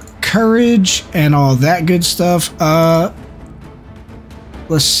inspire, courage, and all that good stuff.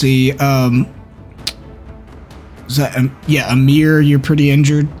 Let's see. Is that Amir? You're pretty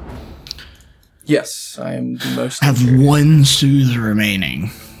injured. Yes, I am the most. I have injured. one soothe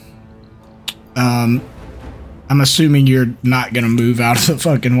remaining. I'm assuming you're not gonna move out of the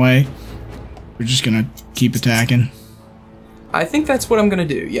fucking way. We're just gonna keep attacking. I think that's what I'm gonna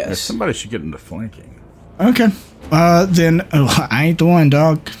do. Yeah, Yes. somebody should get into flanking. Okay. Then I ain't the one,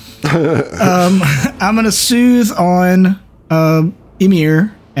 dog. I'm gonna soothe on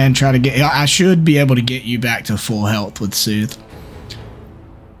Emir and try to get. I should be able to get you back to full health with soothe.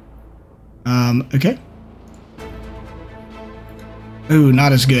 Okay. Ooh,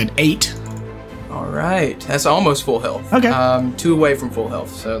 not as good. 8. All right, that's almost full health. Okay. 2 away from full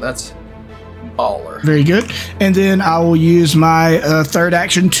health, so that's baller. Very good. And then I will use my third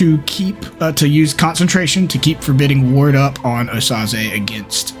action to use concentration to keep forbidding ward up on Osaze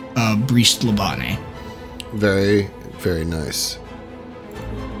against Bristle. Very, very nice.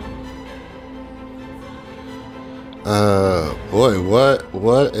 Boy,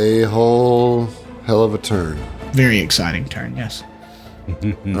 what a whole hell of a turn. Very exciting turn, yes. All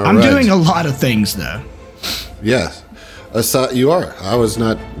I'm right. doing a lot of things though. Yes. You are. I was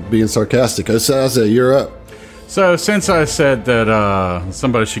not being sarcastic. Osaze, you're up. So since I said that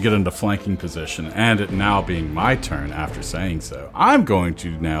somebody should get into flanking position, and it now being my turn after saying so, I'm going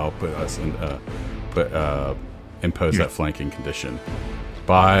to now impose that flanking condition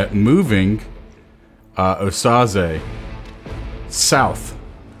by moving Osaze south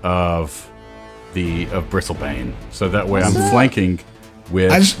of Bristlebane, so that way I'm flanking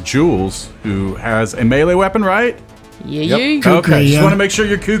with Jules, who has a melee weapon, right? Yeah. Okay, just yeah. want to make sure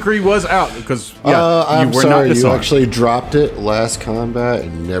your kukri was out because I'm you were sorry, not you disarmed. actually dropped it last combat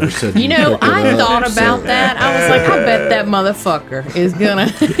and never said You know, pick it I up, thought so- about that. I was like, I bet that motherfucker is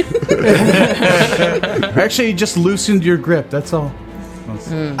gonna. Actually, you just loosened your grip. That's all.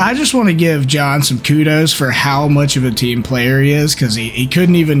 I just want to give John some kudos for how much of a team player he is, because he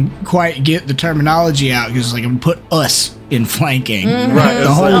couldn't even quite get the terminology out because like I'm put us in flanking, Right,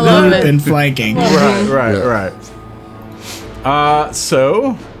 the whole I love group it. in flanking. Right.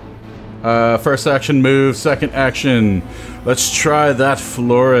 First action move, second action. Let's try that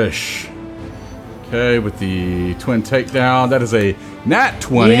flourish. Okay, with the twin takedown. That is a nat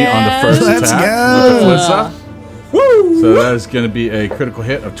 20 on the Yes. first Let's attack. go. With the Flintstone. Woo! So that is going to be a critical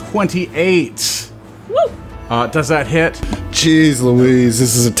hit of 28. Does that hit? Jeez Louise,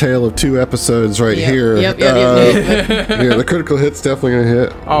 this is a tale of 2 episodes right here. Yep. Yeah, the critical hit's definitely going to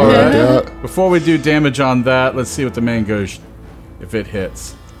hit. All right. Yeah. Before we do damage on that, let's see what the Mangosh, if it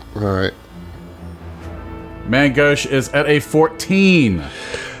hits. All right. Mangosh is at a 14.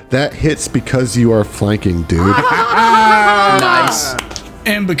 That hits because you are flanking, dude. Nice.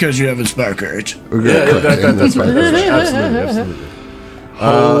 And because you have Inspire Courage. That's right.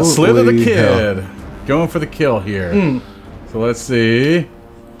 Absolutely. Slither the Holy Kid. Going for the kill here. So let's see.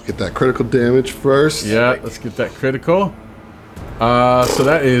 Get that critical damage first. Yeah, let's get that critical. So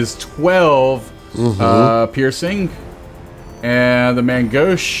that is 12 piercing. And the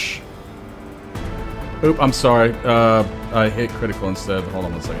Mangosh. Oop, I'm sorry. I hit critical instead. Hold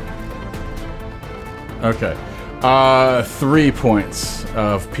on 1 second. Okay. 3 points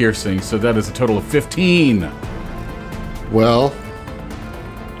of piercing. So that is a total of 15. Well,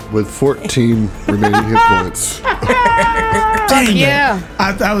 with 14 remaining hit points. Dang yeah.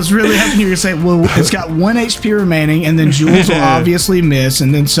 it. I was really hoping you were going to say, well, it's got 1 HP remaining, and then Jules will obviously miss,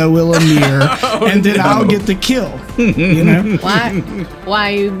 and then so will Amir, and then I'll get the kill. You know? Why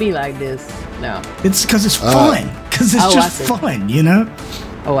you be like this? No. It's because it's fun. Because it's just fun, you know?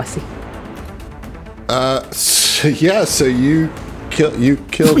 Oh, I see. So you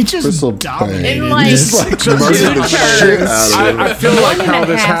killed We just Bristle dominated Bane. like, Just like murdered the shit out of it. I feel like how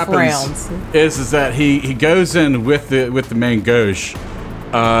this 1.5 happens rounds. is that he goes in with the main gauche,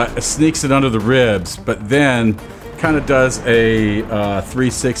 sneaks it under the ribs, but then kind of does a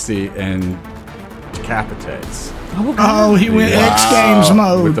 360 and decapitates Oh, he went X Games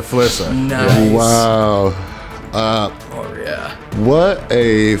mode. with the Flissa. Nice. Wow. Oh, yeah. What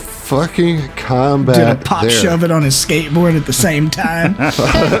a fucking combat Did a pop there. shove it on his skateboard at the same time.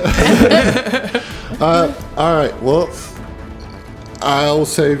 All right, well, I'll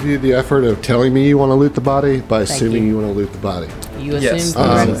save you the effort of telling me you want to loot the body by assuming you want to loot the body. You Yes. assumed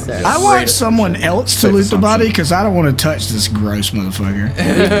already, sir. I want someone else to Safe loot the assumption. body because I don't want to touch this gross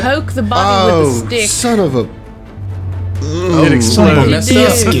motherfucker. Poke the body with a stick. son of a... It Son of a explodes. did.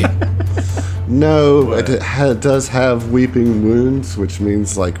 biscuit. No, it does have weeping wounds, which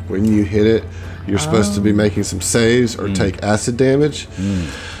means like when you hit it, you're supposed to be making some saves or take acid damage.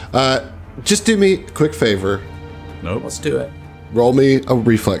 Just do me a quick favor. Nope. Let's do it. Roll me a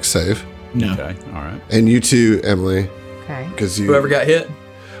reflex save. No. Okay. All right. And you too, Emily, Okay. because you... Whoever got hit.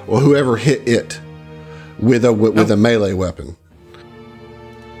 Well, whoever hit it with a melee weapon.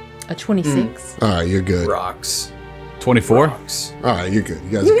 A 26. All right, you're good. Rocks. 24. Rocks. All right, you're good. You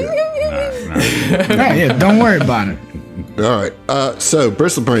guys are good. Yeah, don't worry about it. All right. So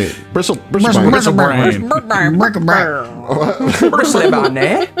Bristle Brain. Bristle Bristle Brain. Bristle brain. Brick a brack. Bristly about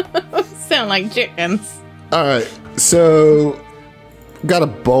that. Sound like chickens. All right. So got a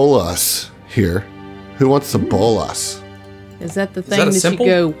bolas here. Who wants to bowl us? Is that the that thing a that symbol?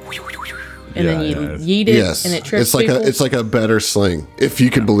 you go and then Yeah, you yeah, yeet it Yes. and it trips It's like people? it's like a better sling, if you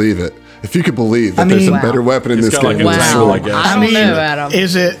could believe it. If you could believe that I there's mean- a better weapon in It's this got like game. a than tail, sword. I guess. I don't know about them.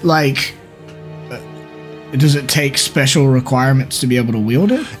 Is it like... does it take special requirements to be able to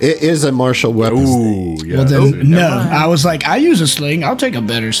wield it? It is a martial weapon. Ooh, yeah. Well, then, that's- no. I was like, I use a sling. I'll take a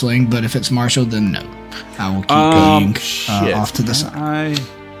better sling, but if it's martial, then no. I will keep going shit. off to the side.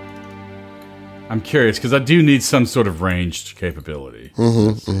 I'm curious because I do need some sort of ranged capability.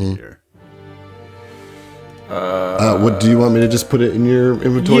 Let's see here. What do you want me to just put it in your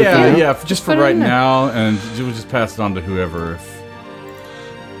inventory? Yeah, for now? yeah, just for put it right in there. now, and we'll just pass it on to whoever.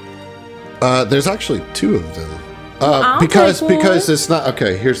 There's actually two of them. I'll Because take one. it's not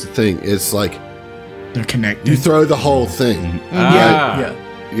okay. Here's the thing: it's like They're connected. you throw the whole thing. Ah. Yeah.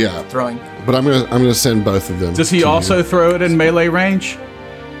 Yeah, Throwing. but I'm gonna send both of them. Does he to you. also throw it in melee range?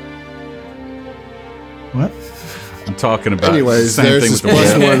 What? I'm talking about. Anyways, the same there's thing this with the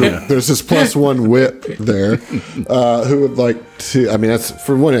plus whip. one. Yeah. There's this +1 whip there. Who would like to? I mean, that's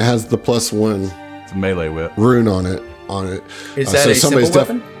for one. It has the +1 It's a melee whip. rune on it. Is that a simple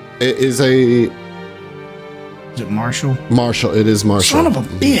weapon? It is a Is it martial? martial. It is martial. Son of a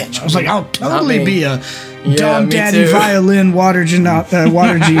bitch. I was like, I'll totally me. be a Yeah, dog me daddy too. violin water genie.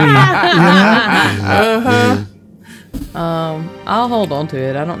 I'll hold on to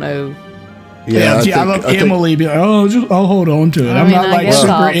it. I don't know. Yeah, I love Emily. Be like, I'll hold on to it. I I'm mean, not I like guess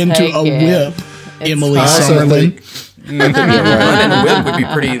super I'll into take a it. whip. Emily fine. I also Summerlin. think, Running a whip would be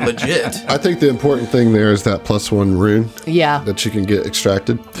pretty legit. I think the important thing there is that +1 rune Yeah. that you can get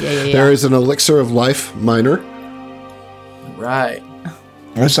extracted. Yeah. There is an elixir of life minor. Right.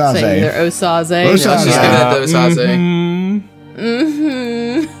 What's So I either say? Osaze. Osaze. Let's just give that to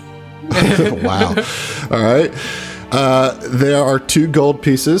Osaze. Wow. All right. There are 2 gold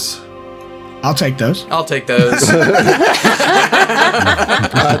pieces. I'll take those. I'll take those.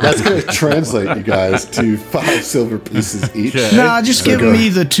 That's going to translate, you guys, to 5 silver pieces each. Okay. Nah, just give go. me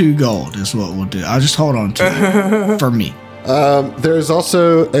the 2 gold is what we'll do. I'll just hold on to it for me. There's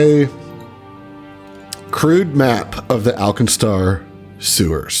also a crude map of the Alkenstar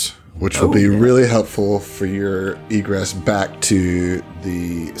sewers, which will be really helpful for your egress back to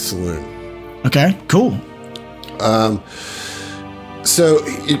the saloon. Okay, cool. So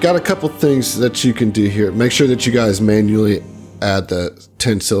you got a couple things that you can do here. Make sure that you guys manually add the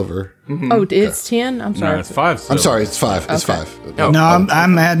 10 silver. Oh, it's 10? I'm No, sorry. it's 5. I'm sorry, it's 5. It's Okay. 5. No. No,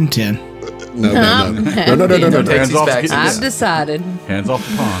 I'm adding 10. No. Don't take Hands these off bags. the- I've decided. Hands off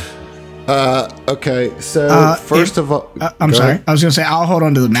the pawn. Okay, so first if- of all, I'm go sorry. ahead. I was gonna say I'll hold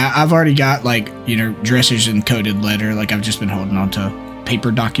on to the map. I've already got dressers and coded letter. Like I've just been holding on to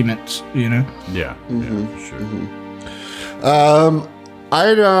paper documents. Yeah. Mm-hmm. Yeah, sure.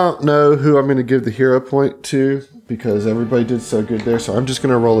 I don't know who I'm going to give the hero point to because everybody did so good there. So I'm just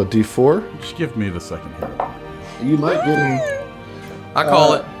going to roll a d4. Just give me the second hero. You might get him. I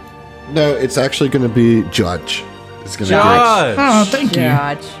call it. No, it's actually going to be Judge. It's going to Judge! Oh, thank you.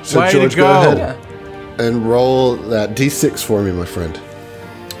 Judge. be. So Way George, to go go. ahead and roll that d6 for me, my friend.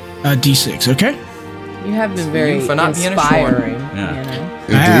 D6, okay. You have been very you for not being a inspiring. Yeah.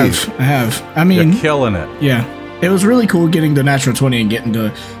 You know? Indeed. I have. I mean, You're killing it. yeah. It was really cool getting the natural 20 and getting the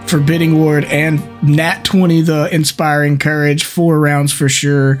Forbidding Ward and Nat 20, the Inspiring Courage. 4 rounds for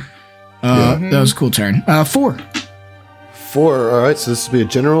sure. That was a cool turn. 4. 4. All right, so this will be a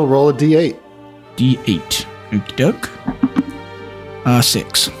general roll of d8. D8. Okie doke.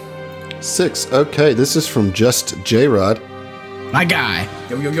 6. 6. Okay, this is from Just J-Rod. My guy.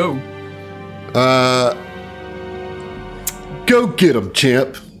 Yo. Go get him,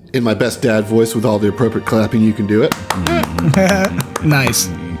 champ. In my best dad voice with all the appropriate clapping, you can do it. Nice.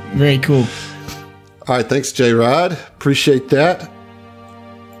 Very cool. All right, thanks, J-Rod. Appreciate that.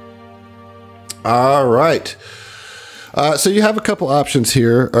 All right. So you have a couple options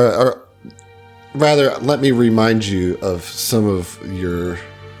here. Or rather, let me remind you of some of your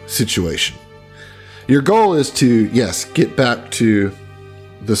situation. Your goal is to, yes, get back to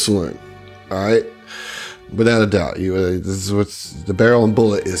the saloon. All right? Without a doubt. This is what's the Barrel and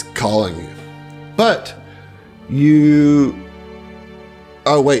Bullet is calling you. But you...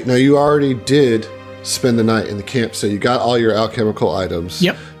 Oh, wait. No, you already did spend the night in the camp, so you got all your alchemical items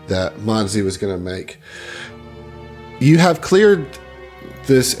that Monzi was going to make. You have cleared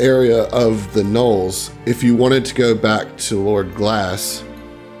this area of the Knolls if you wanted to go back to Lord Glass,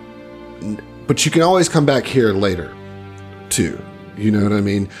 but you can always come back here later, too. You know what I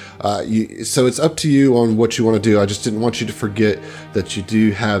mean? So it's up to you on what you want to do. I just didn't want you to forget that you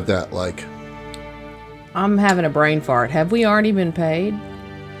do have that, like... I'm having a brain fart. Have we already been paid?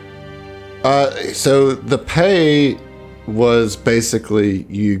 So the pay was basically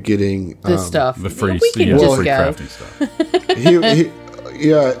you getting... This stuff. The free, We can yeah, just free go. crafting stuff.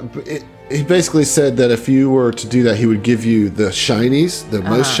 He basically said that if you were to do that, he would give you the shinies, the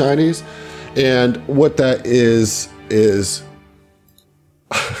most shinies. And what that is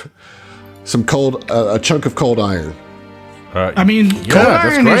some a chunk of cold iron. I mean, cold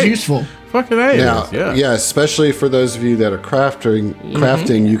that's iron is great. useful. Fucking A. Now, Yeah. especially for those of you that are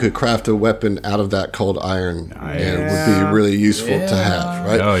crafting, you could craft a weapon out of that cold iron, and it would be really useful to have,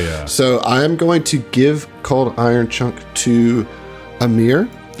 right? Oh, yeah. So I am going to give cold iron chunk to Amir.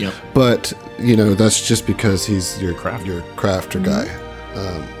 Yep. But that's just because he's your crafter guy.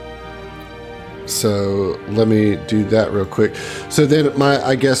 So let me do that real quick. So then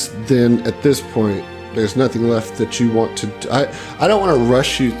I guess at this point, there's nothing left that you want to do. I don't want to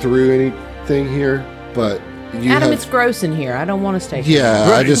rush you through anything here, but Adam, it's gross in here. I don't want to stay here.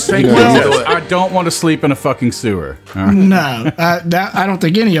 Yeah, I just I don't want to sleep in a fucking sewer. All right. No, I don't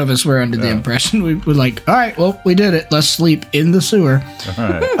think any of us were under the impression. We were like, all right, well, we did it. Let's sleep in the sewer. All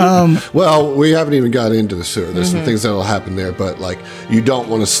right. Well, we haven't even got into the sewer. There's some things that'll happen there, but you don't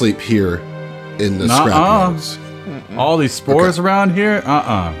want to sleep here in the scrapyards. All these spores around here?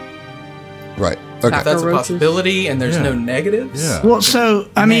 Right. Okay. If that's a possibility and there's no negatives. Yeah. Well, so,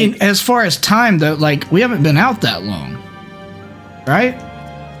 I mean, as far as time, though, we haven't been out that long. Right?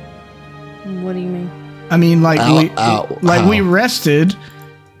 What do you mean? I mean, Ow. we rested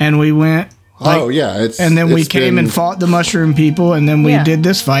and we went. And then we came and fought the mushroom people, and then we did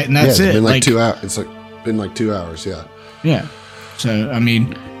this fight, and that's it's it. been 2 hours. It's been 2 hours. Yeah. Yeah. So I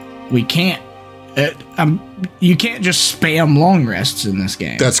mean, we can't. You can't just spam long rests in this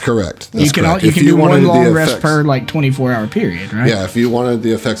game. That's correct. You can do one long rest per 24-hour period, right? Yeah. If you wanted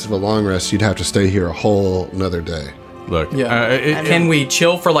the effects of a long rest, you'd have to stay here a whole another day. Look. Can we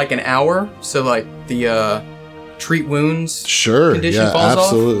chill for an hour so the treat wounds condition falls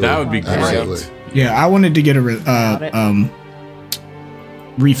absolutely. off? That would be great. Absolutely. Yeah, I wanted to get a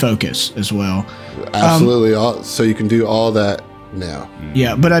refocus as well. Absolutely. So you can do all that now.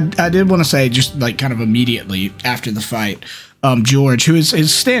 Yeah, but I did want to say, just kind of immediately after the fight, George, who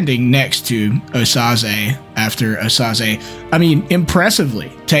is standing next to Osaze after Osaze, I mean,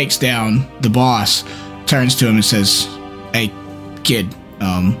 impressively takes down the boss, turns to him and says, "Hey, kid,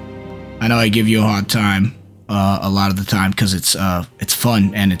 I know I give you a hard time a lot of the time because it's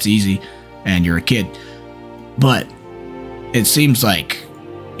fun and it's easy and you're a kid, but it seems like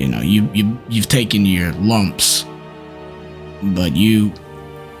you've taken your lumps, but you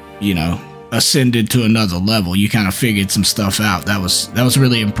ascended to another level. You kind of figured some stuff out. That was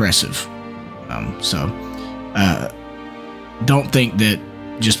really impressive. So don't think that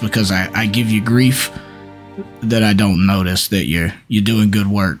just because I give you grief that I don't notice that you're doing good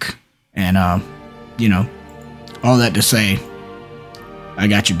work. And all that to say, I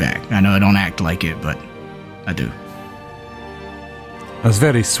got you back. I know I don't act like it, but I do. That's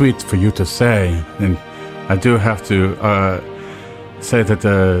very sweet for you to say, and I do have to say that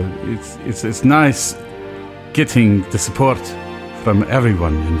it's nice getting the support from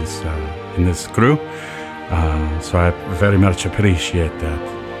everyone in this crew. So I very much appreciate that.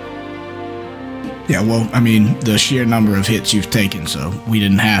 Yeah, well, I mean, the sheer number of hits you've taken, so we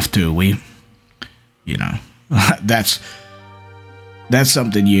didn't have to. That's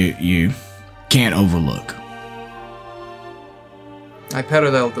something you can't overlook. I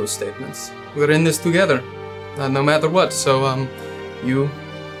parallel those statements. We're in this together, no matter what. So, you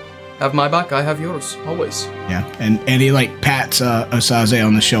have my back, I have yours, always. Yeah, and he like pats Osaze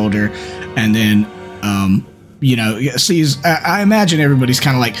on the shoulder, and then sees. I imagine everybody's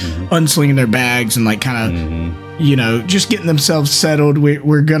kind of like unslinging their bags and like kind of just getting themselves settled.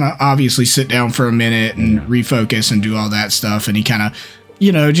 We're gonna obviously sit down for a minute and refocus and do all that stuff. And he kind of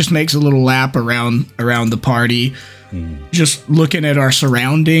just makes a little lap around the party. Just looking at our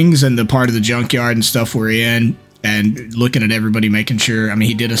surroundings and the part of the junkyard and stuff we're in, and looking at everybody, making sure. I mean,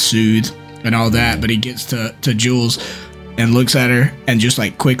 he did a soothe and all that, but he gets to Jules and looks at her and just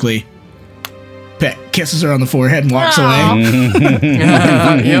like quickly kisses her on the forehead and walks away.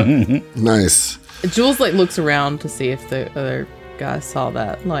 Yep. Nice. Jules like looks around to see if the other guys saw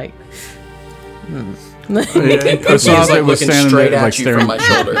that. Like, Pookie's like looking straight at you from my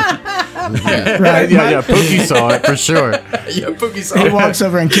shoulder. Right? Yeah. Pookie saw it for sure. Yeah, Pookie saw He it. walks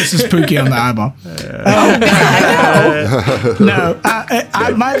over and kisses Pookie on the eyeball. No,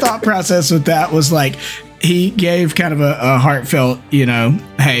 my thought process with that was like, he gave kind of a heartfelt,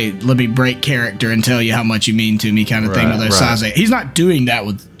 hey, let me break character and tell you how much you mean to me kind of thing with Osaze. Right. He's not doing that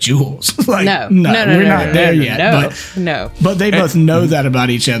with Jules. Like, no, we're not there yet. But they both know that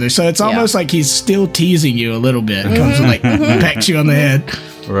about each other. So it's almost like he's still teasing you a little bit. Comes and like pecks you on the head.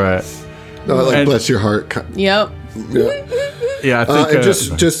 Right. No, like bless your heart. Yep. Yeah, I think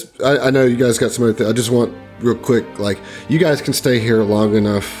I know you guys got some other things. I just want real quick, like, you guys can stay here long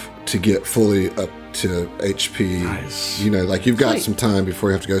enough to get fully up to HP. Nice. Like you've got some time before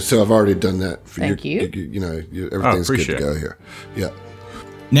you have to go. So I've already done that for Thank you. Everything's good to go here. Yeah.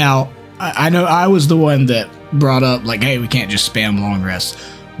 Now, I know I was the one that brought up like, hey, we can't just spam long rests.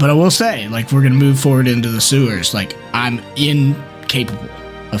 But I will say, like, we're going to move forward into the sewers. Like, I'm incapable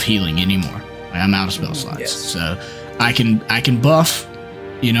of healing anymore. Like, I'm out of spell slots. Yes. So I can buff,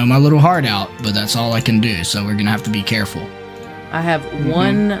 my little heart out, but that's all I can do. So we're going to have to be careful. I have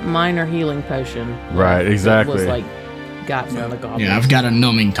one minor healing potion. Right, exactly. That was got from the goblin. Yeah, I've got a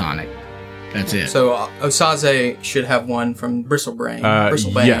numbing tonic. That's it. So Osaze should have one from Bristle Bane.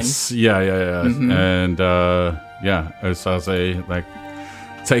 Yes, yeah. And Osaze like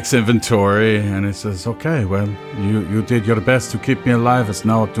takes inventory and he says, "Okay, well, you did your best to keep me alive. It's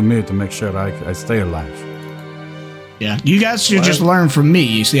now up to me to make sure I stay alive." Yeah, you guys should just learn from me.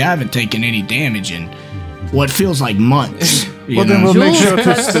 You see, I haven't taken any damage in what feels like months. Well, then we'll make sure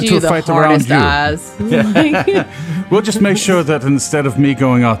to fight around you. Eyes. We'll just make sure that instead of me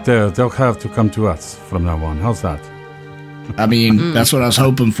going out there, they'll have to come to us from now on. How's that? I mean, that's what I was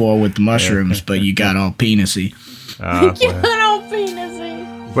hoping for with the mushrooms, but you got all penisy.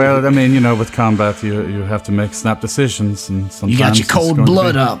 Well, I mean, with combat, you have to make snap decisions, and sometimes you got your cold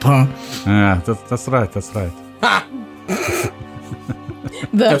blood up, huh? Yeah, that's right. Ha!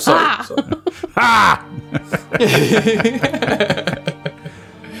 Ah!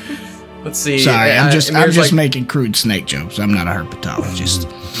 Let's see. Sorry, I'm just like, making crude snake jokes. I'm not a herpetologist.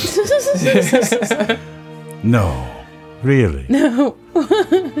 No, really. No.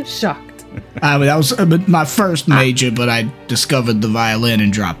 Shocked. I mean, that was my first major, but I discovered the violin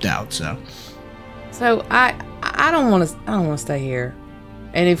and dropped out. So I don't want to stay here.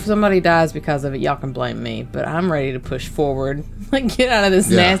 And if somebody dies because of it, y'all can blame me. But I'm ready to push forward, like get out of this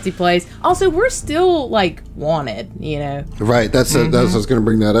nasty place. Also, we're still like wanted, Right. That's I was going to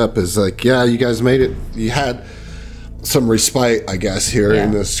bring that up. Is like, you guys made it. You had some respite, I guess, here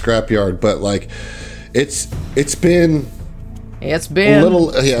in the scrapyard. But like, it's been a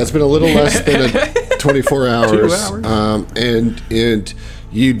little. Yeah, it's been a little less than 24 hours. 2 hours. And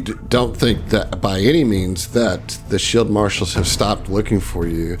you don't think that by any means that the shield marshals have stopped looking for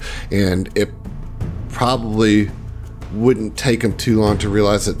you, and it probably wouldn't take them too long to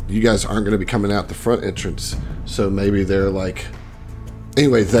realize that you guys aren't going to be coming out the front entrance. So maybe they're like,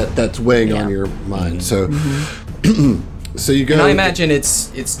 anyway, that's weighing on your mind. So, so you go. And I imagine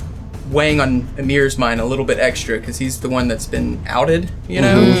it's weighing on Amir's mind a little bit extra because he's the one that's been outed.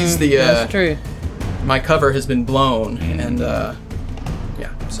 He's the That's true. my cover has been blown, and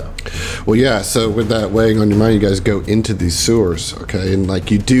so. Well, yeah. So with that weighing on your mind, you guys go into these sewers, okay? And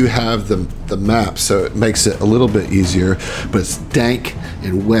like you do have the map, so it makes it a little bit easier. But it's dank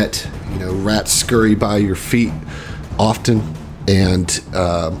and wet. You know, rats scurry by your feet often, and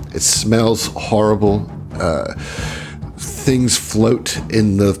it smells horrible. Things float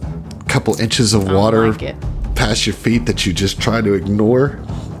in the couple inches of water past your feet that you just try to ignore.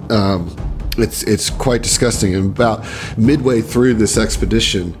 It's quite disgusting. And about midway through this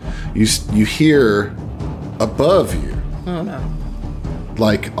expedition, you hear above you, Oh no!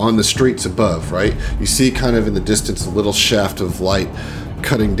 like on the streets above, right? You see kind of in the distance a little shaft of light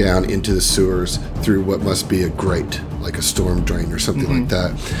cutting down into the sewers through what must be a grate, like a storm drain or something like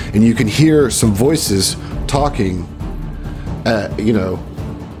that. And you can hear some voices talking. That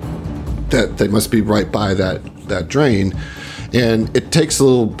they must be right by that drain. And it takes a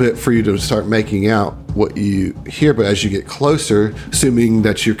little bit for you to start making out what you hear, but as you get closer, assuming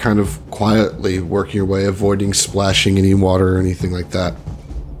that you're kind of quietly working your way, avoiding splashing any water or anything like that,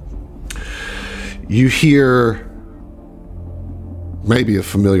 you hear maybe a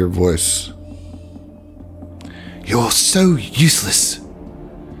familiar voice. You're so useless.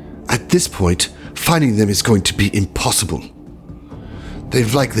 At this point, finding them is going to be impossible.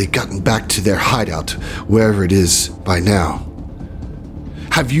 They've likely gotten back to their hideout, wherever it is, by now.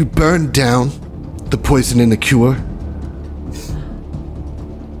 Have you burned down the poison in the cure?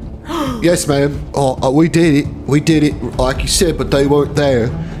 Yes, ma'am. We did it. We did it, like you said, but they weren't there.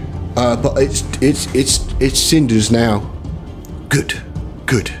 But it's cinders now. Good.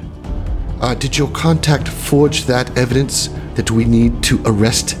 Did your contact forge that evidence that we need to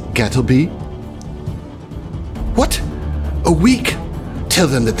arrest Gattleby? What? A week? Tell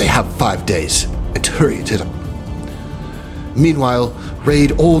them that they have 5 days, and hurry it up. Meanwhile,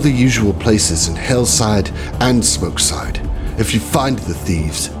 raid all the usual places in Hellside and Smokeside. If you find the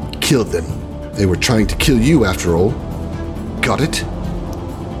thieves, kill them. They were trying to kill you after all. Got it?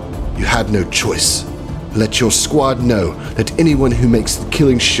 You had no choice. Let your squad know that anyone who makes the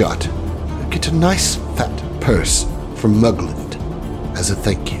killing shot will get a nice fat purse from Mugland as a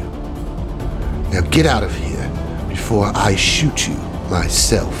thank you. Now get out of here before I shoot you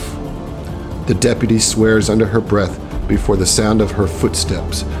myself. The deputy swears under her breath before the sound of her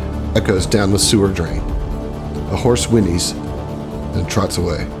footsteps echoes down the sewer drain. A horse whinnies and trots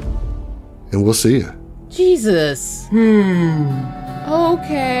away. And we'll see you. Jesus.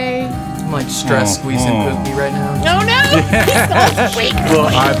 Okay. I'm like stress squeezing Poopy right now. No, no. He's so weak. Little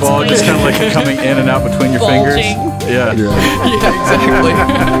eyeball just kind of like coming in and out between your fingers. Yeah. Yeah, exactly.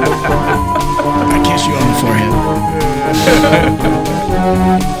 I kiss you on the forehead.